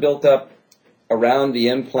fluid built up around the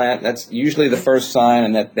implant. That's usually the first sign,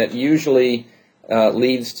 and that usually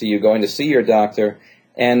leads to you going to see your doctor.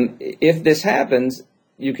 And if this happens,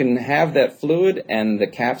 you can have that fluid and the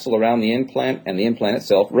capsule around the implant and the implant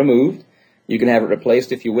itself removed. You can have it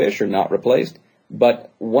replaced if you wish, or not replaced.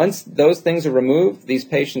 But once those things are removed, these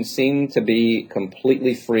patients seem to be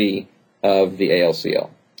completely free of the ALCL.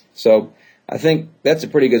 So I think that's a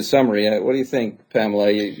pretty good summary. What do you think,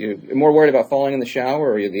 Pamela? You're more worried about falling in the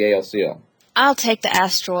shower or the ALCL? I'll take the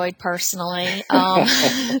asteroid personally. I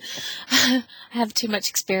have too much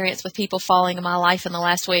experience with people falling in my life in the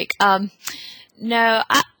last week. No,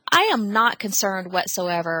 I am not concerned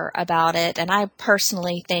whatsoever about it, and I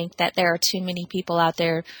personally think that there are too many people out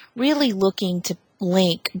there really looking to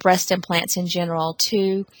link breast implants in general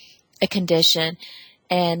to a condition,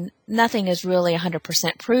 and nothing is really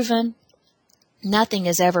 100% proven. Nothing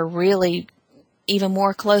is ever really even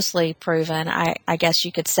more closely proven, I guess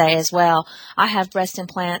you could say as well. I have breast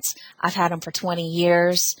implants. I've had them for 20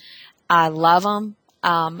 years. I love them.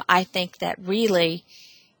 I think that really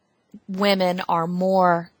women are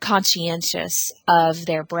more conscientious of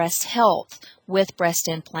their breast health with breast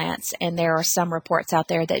implants, and there are some reports out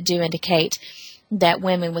there that do indicate that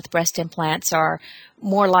women with breast implants are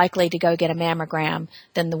more likely to go get a mammogram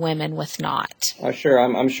than the women with not. Sure,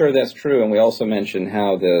 I'm sure that's true, and we also mentioned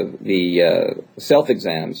how the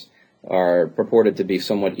self-exams are purported to be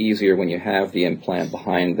somewhat easier when you have the implant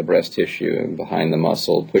behind the breast tissue and behind the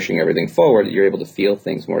muscle, pushing everything forward. You're able to feel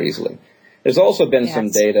things more easily. There's also been some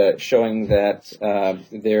data showing that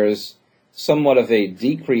there's somewhat of a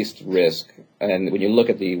decreased risk, and when you look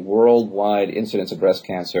at the worldwide incidence of breast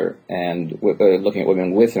cancer and looking at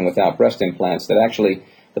women with and without breast implants, that actually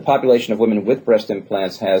the population of women with breast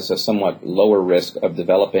implants has a somewhat lower risk of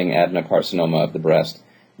developing adenocarcinoma of the breast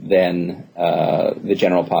than the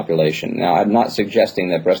general population. Now, I'm not suggesting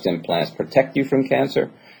that breast implants protect you from cancer,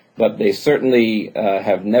 but they certainly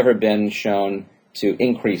have never been shown to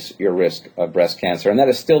increase your risk of breast cancer, and that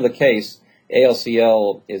is still the case.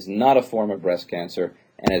 ALCL is not a form of breast cancer,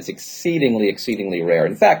 and it's exceedingly, exceedingly rare.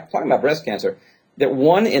 In fact, talking about breast cancer, that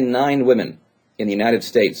 1 in 9 women in the United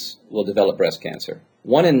States will develop breast cancer.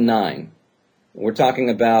 1 in 9. We're talking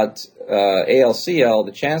about ALCL.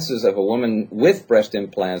 The chances of a woman with breast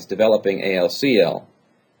implants developing ALCL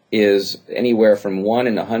is anywhere from 1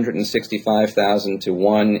 in 165,000 to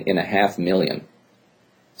 1 in 500,000.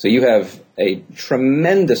 So you have a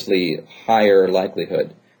tremendously higher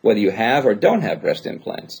likelihood, whether you have or don't have breast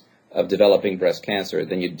implants, of developing breast cancer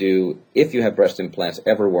than you do if you have breast implants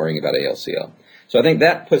ever worrying about ALCL. So I think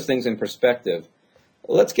that puts things in perspective.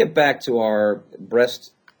 Let's get back to our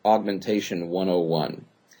breast augmentation 101.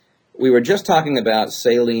 We were just talking about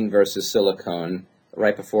saline versus silicone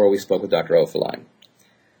right before we spoke with Dr. Oefelein.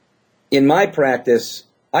 In my practice,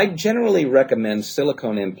 I generally recommend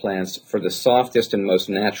silicone implants for the softest and most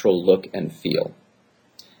natural look and feel.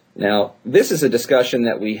 Now, this is a discussion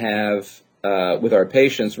that we have with our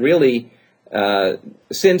patients really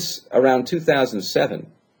since around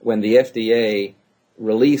 2007, when the FDA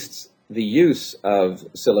released the use of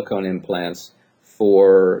silicone implants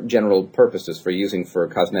for general purposes, for using for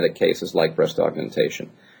cosmetic cases like breast augmentation.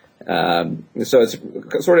 So it's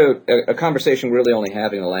sort of a conversation we're really only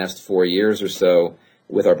having the last 4 years or so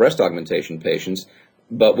with our breast augmentation patients,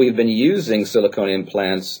 but we've been using silicone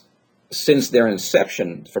implants since their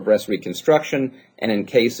inception for breast reconstruction and in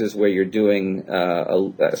cases where you're doing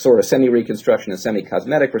a sort of semi-reconstruction and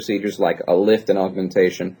semi-cosmetic procedures like a lift and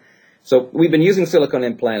augmentation. So we've been using silicone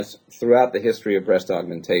implants throughout the history of breast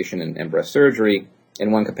augmentation and breast surgery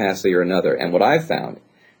in one capacity or another. And what I've found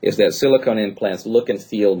is that silicone implants look and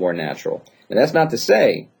feel more natural. And that's not to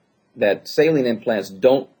say that saline implants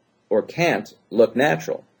don't or can't look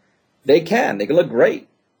natural. They can look great.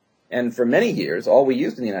 And for many years, all we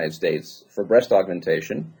used in the United States for breast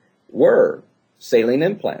augmentation were saline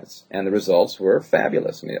implants, and the results were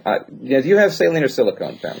fabulous. I mean, do you have saline or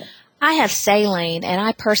silicone, Pamela? I have saline, and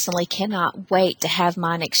I personally cannot wait to have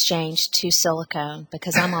mine exchanged to silicone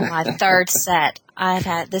because I'm on my third set.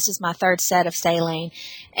 This is my third set of saline,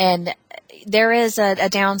 and there is a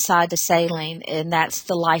downside to saline, and that's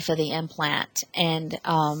the life of the implant. And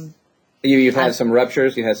you've had some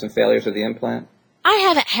ruptures, you had some failures of the implant? I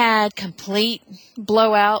haven't had complete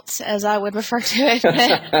blowouts, as I would refer to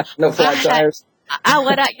it. No flat tires?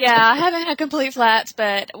 I haven't had complete flats,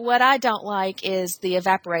 but what I don't like is the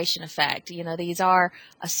evaporation effect. You know, these are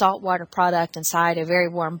a saltwater product inside a very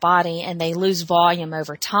warm body, and they lose volume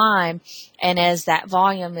over time. And as that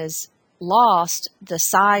volume is lost, the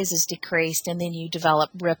size is decreased, and then you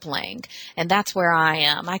develop rippling. And that's where I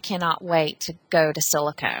am. I cannot wait to go to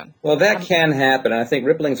silicone. Well, that can happen. I think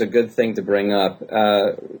rippling is a good thing to bring up.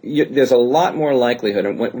 There's a lot more likelihood.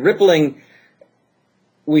 And rippling,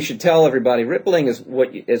 we should tell everybody, rippling is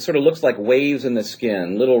it sort of looks like waves in the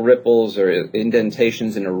skin, little ripples or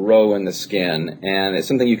indentations in a row in the skin. And it's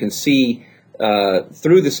something you can see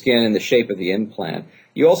through the skin in the shape of the implant.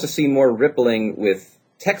 You also see more rippling with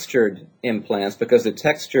textured implants because the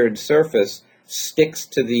textured surface sticks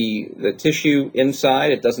to the tissue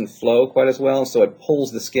inside. It doesn't flow quite as well, so it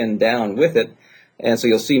pulls the skin down with it. And so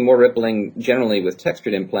you'll see more rippling generally with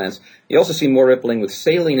textured implants. You also see more rippling with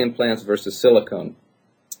saline implants versus silicone.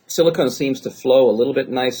 Silicone seems to flow a little bit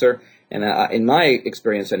nicer, and in my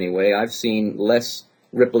experience anyway, I've seen less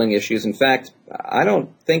rippling issues. In fact, I don't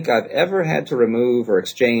think I've ever had to remove or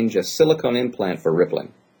exchange a silicone implant for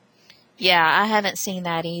rippling. Yeah, I haven't seen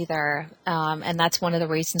that either, and that's one of the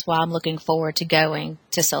reasons why I'm looking forward to going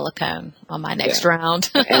to silicone on my next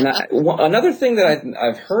round. And another thing that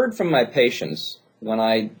I've heard from my patients, when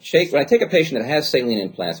I take a patient that has saline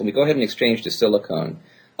implants and we go ahead and exchange to silicone,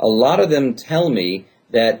 a lot of them tell me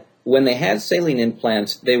that when they had saline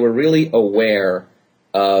implants, they were really aware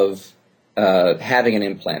of having an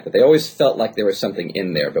implant, but they always felt like there was something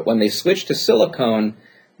in there. But when they switched to silicone,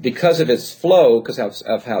 because of its flow, because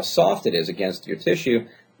of how soft it is against your tissue,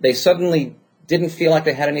 they suddenly didn't feel like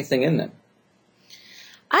they had anything in them.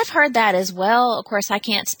 I've heard that as well. Of course, I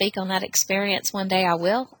can't speak on that experience. One day I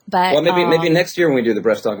will. But well, maybe next year when we do the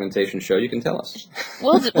breast augmentation show, you can tell us.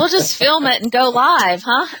 We'll just film it and go live,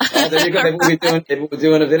 huh? Oh, there you go. Maybe we'll be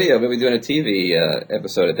doing a video. Maybe we'll be doing a TV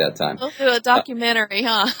episode at that time. We'll do a documentary,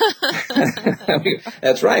 huh?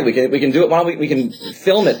 That's right. We can do it. Why don't we can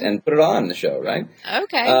film it and put it on the show, right?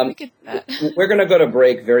 Okay. We could do that. We're going to go to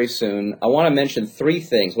break very soon. I want to mention three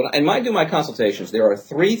things. When I do my consultations, there are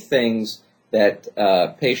three things that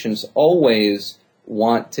patients always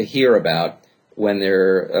want to hear about when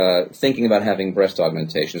they're thinking about having breast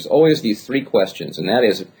augmentation. There's always these three questions, and that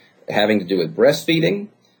is having to do with breastfeeding,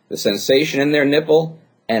 the sensation in their nipple,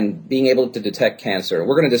 and being able to detect cancer.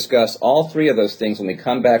 We're going to discuss all three of those things when we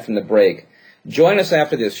come back from the break. Join us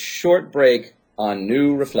after this short break on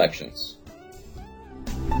New Reflections.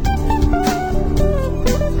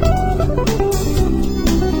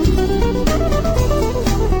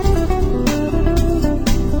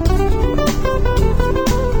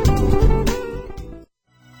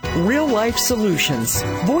 Real Life Solutions.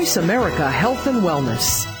 Voice America Health and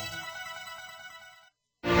Wellness.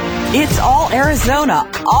 It's all Arizona,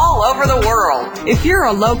 all over the world. If you're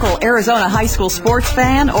a local Arizona high school sports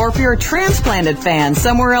fan, or if you're a transplanted fan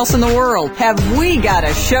somewhere else in the world, have we got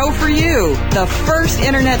a show for you. The first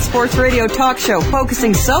internet sports radio talk show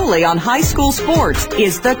focusing solely on high school sports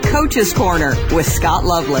is The Coach's Corner with Scott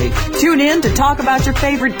Lovely. Tune in to talk about your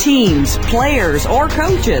favorite teams, players, or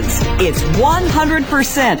coaches. It's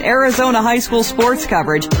 100% Arizona high school sports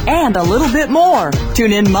coverage and a little bit more.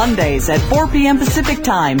 Tune in Mondays at 4 p.m. Pacific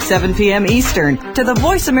Time, 7 p.m. Eastern to the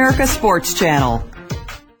Voice America Sports Channel.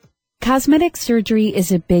 Cosmetic surgery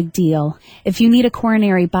is a big deal. If you need a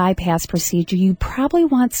coronary bypass procedure, you probably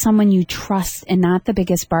want someone you trust and not the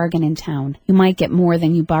biggest bargain in town. You might get more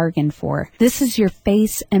than you bargained for. This is your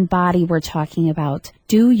face and body we're talking about.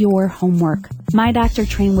 Do your homework. My doctor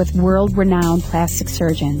trained with world-renowned plastic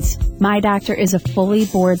surgeons. My doctor is a fully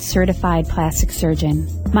board-certified plastic surgeon.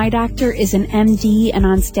 My doctor is an MD and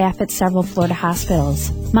on staff at several Florida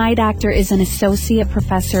hospitals. My doctor is an associate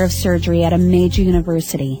professor of surgery at a major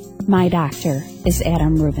university. My doctor is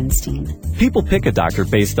Adam Rubenstein. People pick a doctor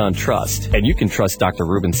based on trust, and you can trust Dr.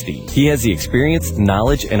 Rubenstein. He has the experience,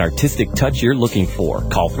 knowledge, and artistic touch you're looking for.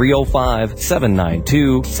 Call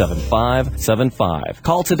 305-792-7575.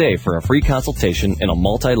 Call today for a free consultation in a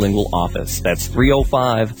multilingual office. That's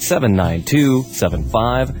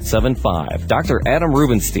 305-792-7575. Dr. Adam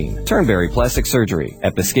Rubenstein, Turnberry Plastic Surgery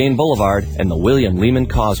at Biscayne Boulevard and the William Lehman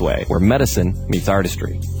Causeway, where medicine meets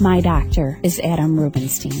artistry. My doctor is Adam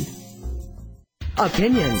Rubenstein.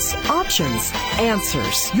 Opinions, options,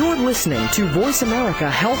 answers. You're listening to Voice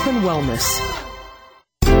America Health and Wellness.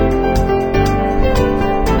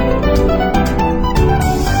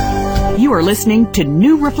 You are listening to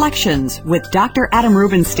New Reflections with Dr. Adam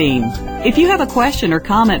Rubenstein. If you have a question or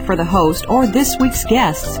comment for the host or this week's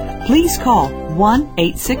guests, please call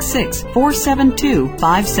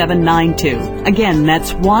 1-866-472-5792. Again,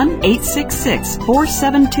 that's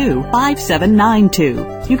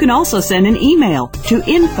 1-866-472-5792. You can also send an email to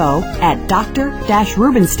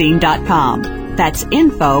info@dr-rubenstein.com. That's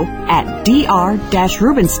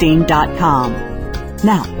info@dr-rubenstein.com.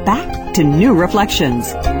 Now, back to New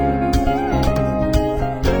Reflections.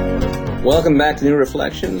 Welcome back to New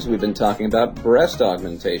Reflections. We've been talking about breast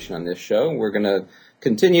augmentation on this show. We're going to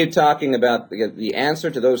continue talking about the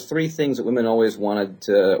answer to those three things that women always want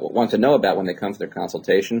to know about when they come for their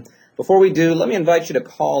consultation. Before we do, let me invite you to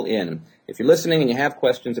call in. If you're listening and you have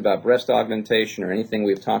questions about breast augmentation or anything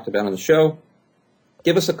we've talked about on the show,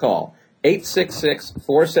 give us a call,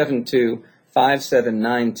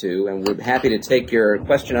 866-472-5792, and we're happy to take your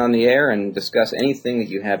question on the air and discuss anything that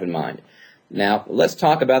you have in mind. Now, let's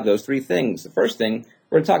talk about those three things. The first thing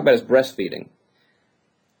we're going to talk about is breastfeeding.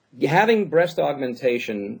 Having breast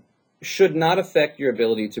augmentation should not affect your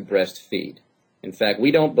ability to breastfeed. In fact,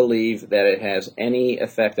 we don't believe that it has any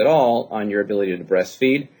effect at all on your ability to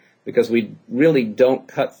breastfeed because we really don't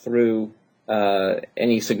cut through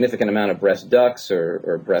any significant amount of breast ducts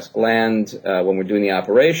or breast gland when we're doing the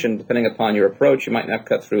operation. Depending upon your approach, you might not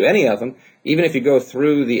cut through any of them. Even if you go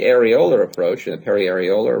through the areolar approach, the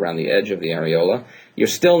periareolar, around the edge of the areola, you're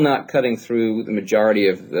still not cutting through the majority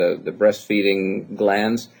of the breastfeeding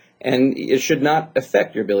glands, and it should not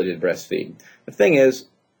affect your ability to breastfeed. The thing is,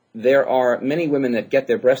 there are many women that get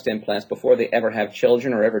their breast implants before they ever have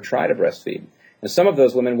children or ever try to breastfeed. And some of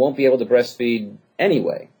those women won't be able to breastfeed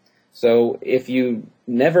anyway. So if you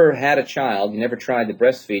never had a child, you never tried to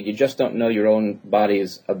breastfeed, you just don't know your own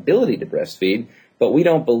body's ability to breastfeed, but we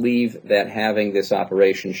don't believe that having this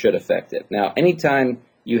operation should affect it. Now, anytime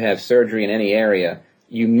you have surgery in any area,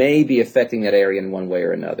 you may be affecting that area in one way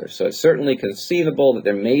or another. So it's certainly conceivable that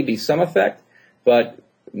there may be some effect, but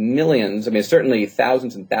millions, certainly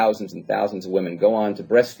thousands and thousands and thousands of women go on to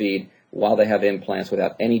breastfeed while they have implants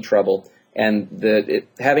without any trouble, and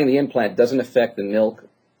having the implant doesn't affect the milk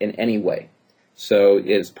in any way. So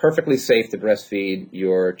it's perfectly safe to breastfeed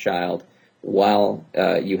your child while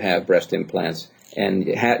you have breast implants, and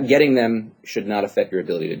getting them should not affect your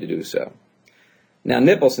ability to do so. Now,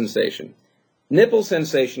 nipple sensation. Nipple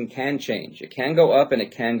sensation can change. It can go up and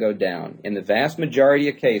it can go down. In the vast majority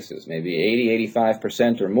of cases, maybe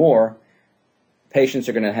 80-85% or more, patients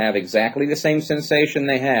are going to have exactly the same sensation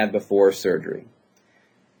they had before surgery.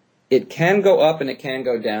 It can go up and it can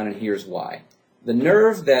go down, and here's why. The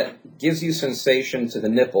nerve that gives you sensation to the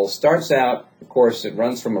nipple starts out, of course, it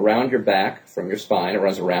runs from around your back, from your spine. It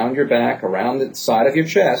runs around your back, around the side of your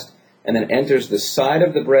chest, and then enters the side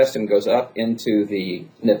of the breast and goes up into the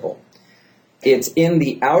nipple. It's in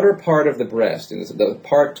the outer part of the breast, in the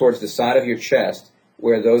part towards the side of your chest,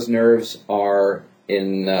 where those nerves are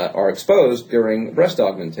exposed during breast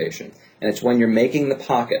augmentation. And it's when you're making the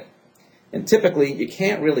pocket. And typically, you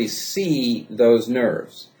can't really see those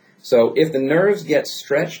nerves. So if the nerves get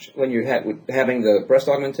stretched when you're having the breast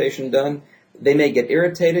augmentation done, they may get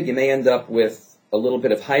irritated. You may end up with a little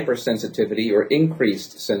bit of hypersensitivity or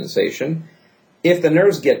increased sensation. If the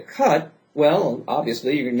nerves get cut, well,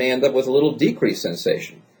 obviously, you may end up with a little decreased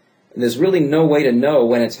sensation. And there's really no way to know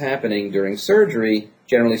when it's happening during surgery,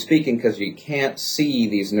 generally speaking, because you can't see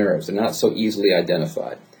these nerves. They're not so easily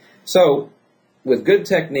identified. So with good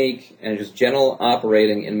technique and just gentle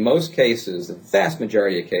operating, in most cases, the vast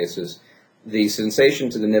majority of cases, the sensation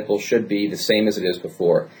to the nipple should be the same as it is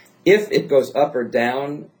before. If it goes up or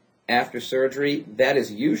down after surgery, that is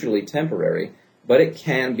usually temporary, but it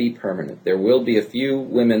can be permanent. There will be a few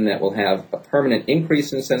women that will have a permanent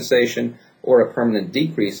increase in sensation or a permanent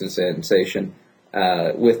decrease in sensation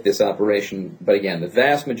with this operation, but again, the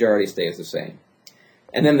vast majority stays the same.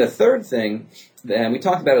 And then the third thing, and we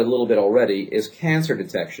talked about it a little bit already, is cancer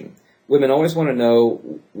detection. Women always want to know,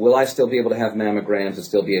 will I still be able to have mammograms and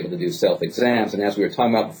still be able to do self-exams? And as we were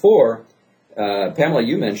talking about before, Pamela,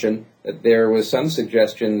 you mentioned that there was some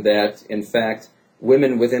suggestion that, in fact,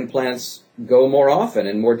 women with implants go more often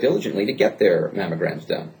and more diligently to get their mammograms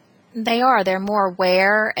done. They are. They're more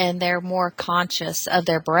aware and they're more conscious of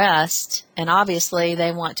their breast, and obviously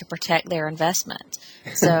they want to protect their investment.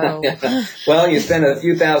 So, well, you spend a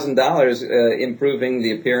few $1,000s improving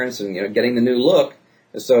the appearance and getting the new look,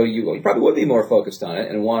 so you probably would be more focused on it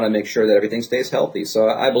and want to make sure that everything stays healthy. So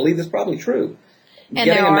I believe that's probably true. And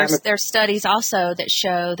there's studies also that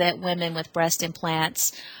show that women with breast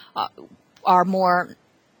implants are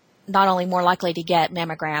not only more likely to get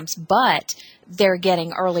mammograms, but they're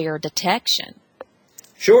getting earlier detection.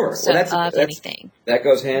 Sure. So, well, anything. That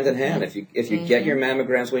goes hand in hand. If you get your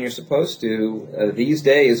mammograms when you're supposed to, these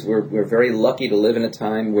days we're very lucky to live in a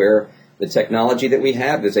time where the technology that we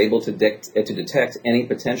have is able to detect any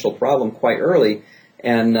potential problem quite early.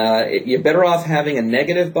 And you're better off having a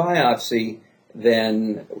negative biopsy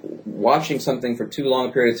than watching something for too long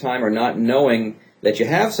a period of time or not knowing that you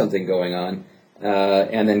have something going on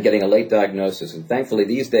and then getting a late diagnosis. And thankfully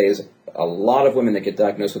these days, a lot of women that get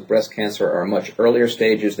diagnosed with breast cancer are much earlier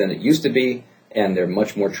stages than it used to be, and they're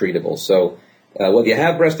much more treatable. So whether you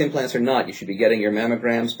have breast implants or not, you should be getting your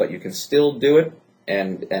mammograms, but you can still do it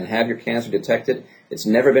and have your cancer detected. It's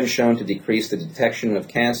never been shown to decrease the detection of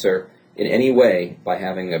cancer in any way by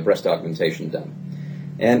having a breast augmentation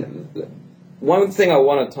done. And one thing I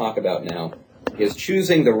want to talk about now is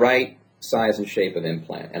choosing the right size and shape of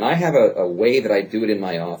implant. And I have a way that I do it in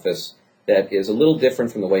my office that is a little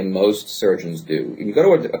different from the way most surgeons do. You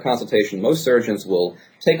go to a consultation, most surgeons will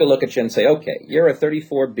take a look at you and say, okay, you're a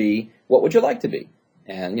 34B, what would you like to be?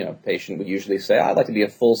 And, a patient would usually say, I'd like to be a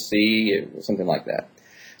full C, or something like that.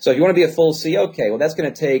 So if you want to be a full C, okay, well, that's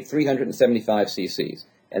going to take 375 cc's.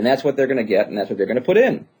 And that's what they're going to get, and that's what they're going to put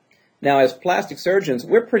in. Now, as plastic surgeons,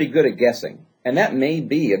 we're pretty good at guessing, and that may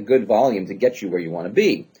be a good volume to get you where you want to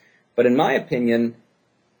be. But in my opinion,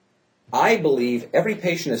 I believe every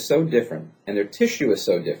patient is so different and their tissue is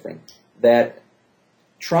so different that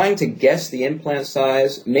trying to guess the implant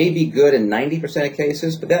size may be good in 90% of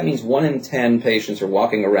cases, but that means 1 in 10 patients are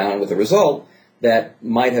walking around with a result that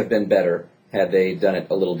might have been better had they done it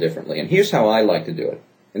a little differently. And here's how I like to do it.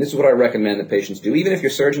 And this is what I recommend that patients do. Even if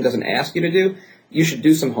your surgeon doesn't ask you to do, you should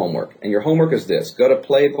do some homework. And your homework is this. Go to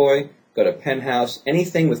Playboy, go to Penthouse,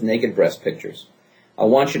 anything with naked breast pictures. I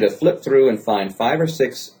want you to flip through and find 5 or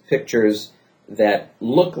 6 pictures that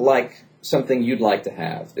look like something you'd like to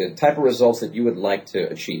have, the type of results that you would like to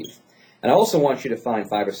achieve. And I also want you to find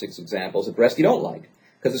 5 or 6 examples of breast you don't like,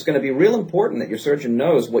 because it's going to be real important that your surgeon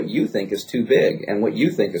knows what you think is too big and what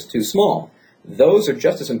you think is too small. Those are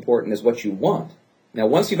just as important as what you want. Now,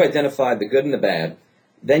 once you've identified the good and the bad,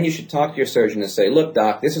 then you should talk to your surgeon and say, look,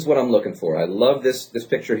 doc, this is what I'm looking for. I love this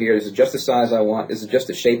picture here. This is just the size I want. This is just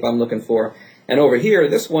the shape I'm looking for. And over here,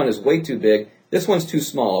 this one is way too big. This one's too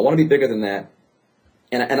small. I want to be bigger than that.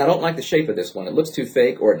 And I don't like the shape of this one. It looks too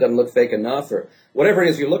fake, or it doesn't look fake enough, or whatever it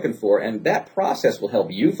is you're looking for. And that process will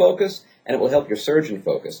help you focus, and it will help your surgeon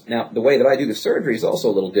focus. Now, the way that I do the surgery is also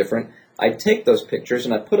a little different. I take those pictures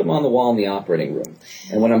and I put them on the wall in the operating room.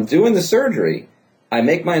 And when I'm doing the surgery, I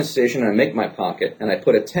make my incision and I make my pocket, and I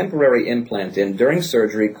put a temporary implant in during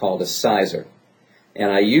surgery called a sizer.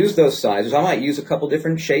 And I use those sizers. I might use a couple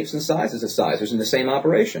different shapes and sizes of sizers in the same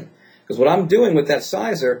operation. Because what I'm doing with that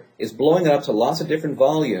sizer is blowing it up to lots of different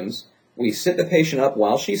volumes. We sit the patient up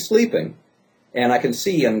while she's sleeping, and I can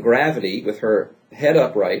see on gravity with her head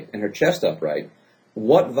upright and her chest upright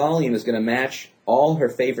what volume is going to match all her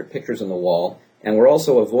favorite pictures on the wall, and we're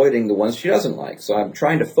also avoiding the ones she doesn't like. So I'm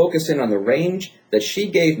trying to focus in on the range that she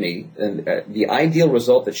gave me and the ideal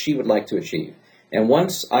result that she would like to achieve. And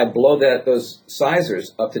once I blow those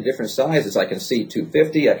sizers up to different sizes, I can see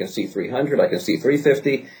 250, I can see 300, I can see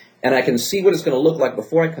 350, and I can see what it's going to look like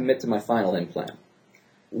before I commit to my final implant.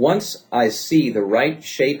 Once I see the right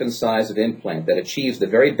shape and size of implant that achieves the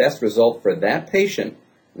very best result for that patient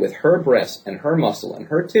with her breast and her muscle and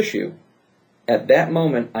her tissue, at that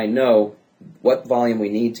moment I know what volume we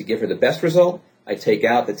need to give her the best result. I take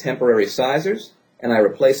out the temporary sizers and I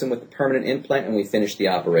replace them with the permanent implant, and we finish the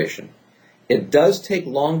operation. It does take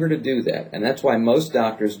longer to do that, and that's why most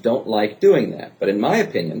doctors don't like doing that. But in my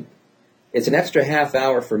opinion, it's an extra half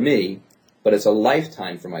hour for me, but it's a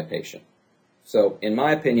lifetime for my patient. So in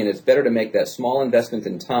my opinion, it's better to make that small investment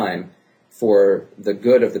in time for the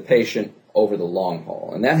good of the patient over the long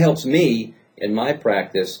haul. And that helps me, in my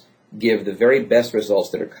practice, give the very best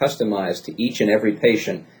results that are customized to each and every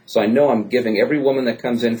patient. So I know I'm giving every woman that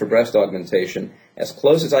comes in for breast augmentation as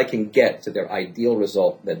close as I can get to their ideal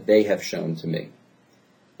result that they have shown to me.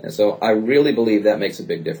 And so I really believe that makes a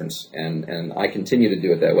big difference, and I continue to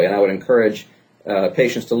do it that way. And I would encourage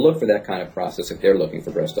patients to look for that kind of process if they're looking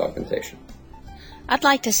for breast augmentation. I'd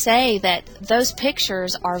like to say that those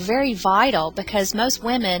pictures are very vital because most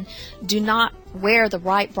women do not wear the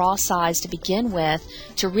right bra size to begin with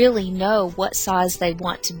to really know what size they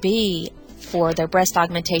want to be for their breast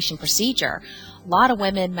augmentation procedure. A lot of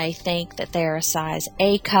women may think that they're a size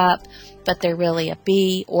A cup, but they're really a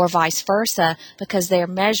B, or vice versa, because they're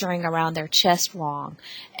measuring around their chest wrong.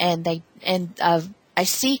 And a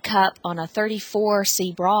C cup on a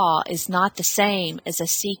 34C bra is not the same as a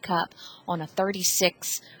C cup on a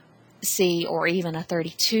 36C or even a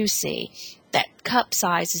 32C. That cup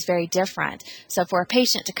size is very different. So for a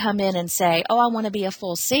patient to come in and say, oh, I want to be a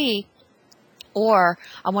full C, or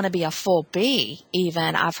I want to be a full B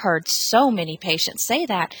even, I've heard so many patients say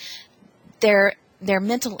that, their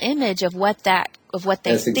mental image of what they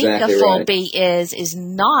That's think exactly a full right. B is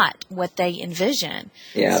not what they envision.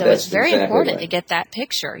 Yeah, so that's it's very exactly important right. to get that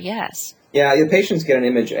picture, yes. Yeah, the patients get an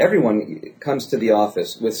image. Everyone comes to the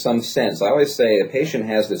office with some sense. I always say a patient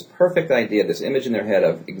has this perfect idea, this image in their head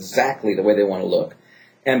of exactly the way they want to look.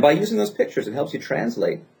 And by using those pictures, it helps you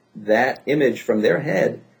translate that image from their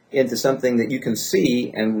head into something that you can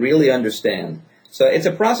see and really understand. So it's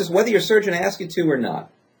a process, whether your surgeon asks you to or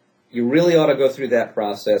not. You really ought to go through that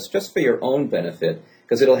process just for your own benefit,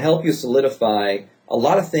 because it'll help you solidify a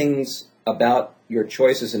lot of things about your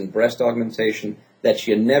choices in breast augmentation that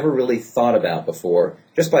you never really thought about before,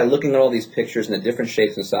 just by looking at all these pictures and the different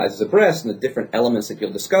shapes and sizes of breasts and the different elements that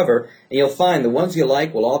you'll discover. And you'll find the ones you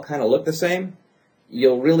like will all kind of look the same.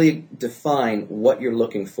 You'll really define what you're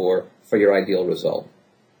looking for your ideal result.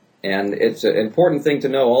 And it's an important thing to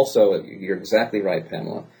know also, you're exactly right,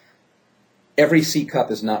 Pamela. Every C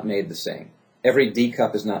cup is not made the same. Every D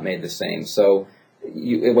cup is not made the same. So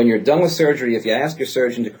when you're done with surgery, if you ask your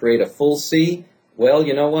surgeon to create a full C, well,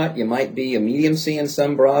 you know what? You might be a medium C in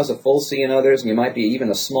some bras, a full C in others, and you might be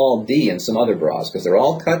even a small D in some other bras, because they're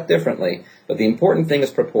all cut differently. But the important thing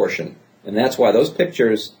is proportion. And that's why those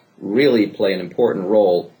pictures really play an important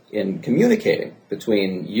role in communicating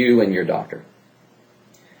between you and your doctor.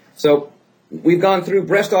 So we've gone through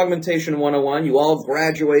Breast Augmentation 101. You all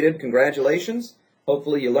graduated. Congratulations.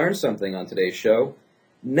 Hopefully you learned something on today's show.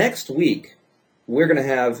 Next week, we're going to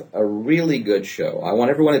have a really good show. I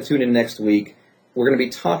want everyone to tune in next week. We're going to be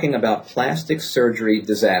talking about plastic surgery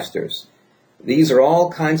disasters. These are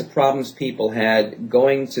all kinds of problems people had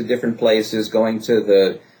going to different places, going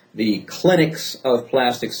to the clinics of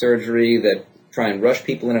plastic surgery that try and rush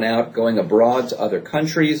people in and out, going abroad to other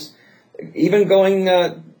countries, even going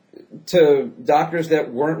to doctors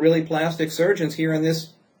that weren't really plastic surgeons here in this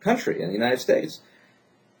country, in the United States.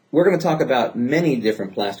 We're going to talk about many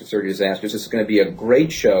different plastic surgery disasters. This is going to be a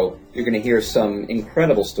great show. You're going to hear some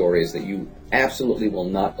incredible stories that you absolutely will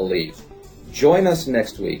not believe. Join us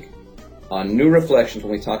next week on New Reflections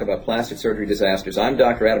when we talk about plastic surgery disasters. I'm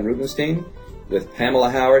Dr. Adam Rubenstein with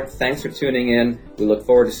Pamela Howard. Thanks for tuning in. We look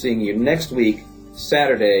forward to seeing you next week,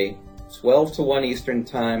 Saturday, 12 to 1 Eastern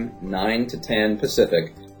Time, 9 to 10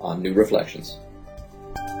 Pacific, on New Reflections.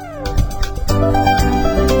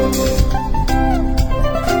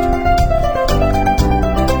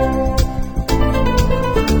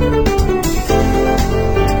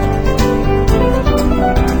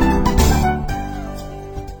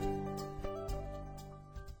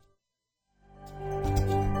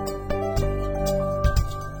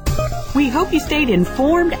 We hope you stayed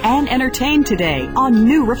informed and entertained today on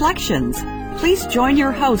New Reflections. Please join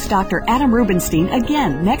your host, Dr. Adam Rubenstein,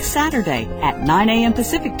 again next Saturday at 9 a.m.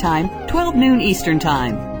 Pacific Time, 12 noon Eastern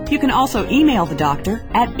Time. You can also email the doctor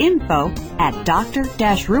at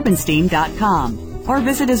info@dr-rubenstein.com or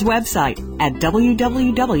visit his website at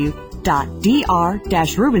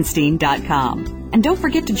www.dr-rubenstein.com. And don't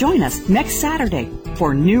forget to join us next Saturday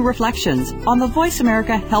for New Reflections on the Voice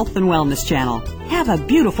America Health and Wellness Channel. Have a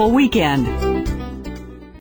beautiful weekend.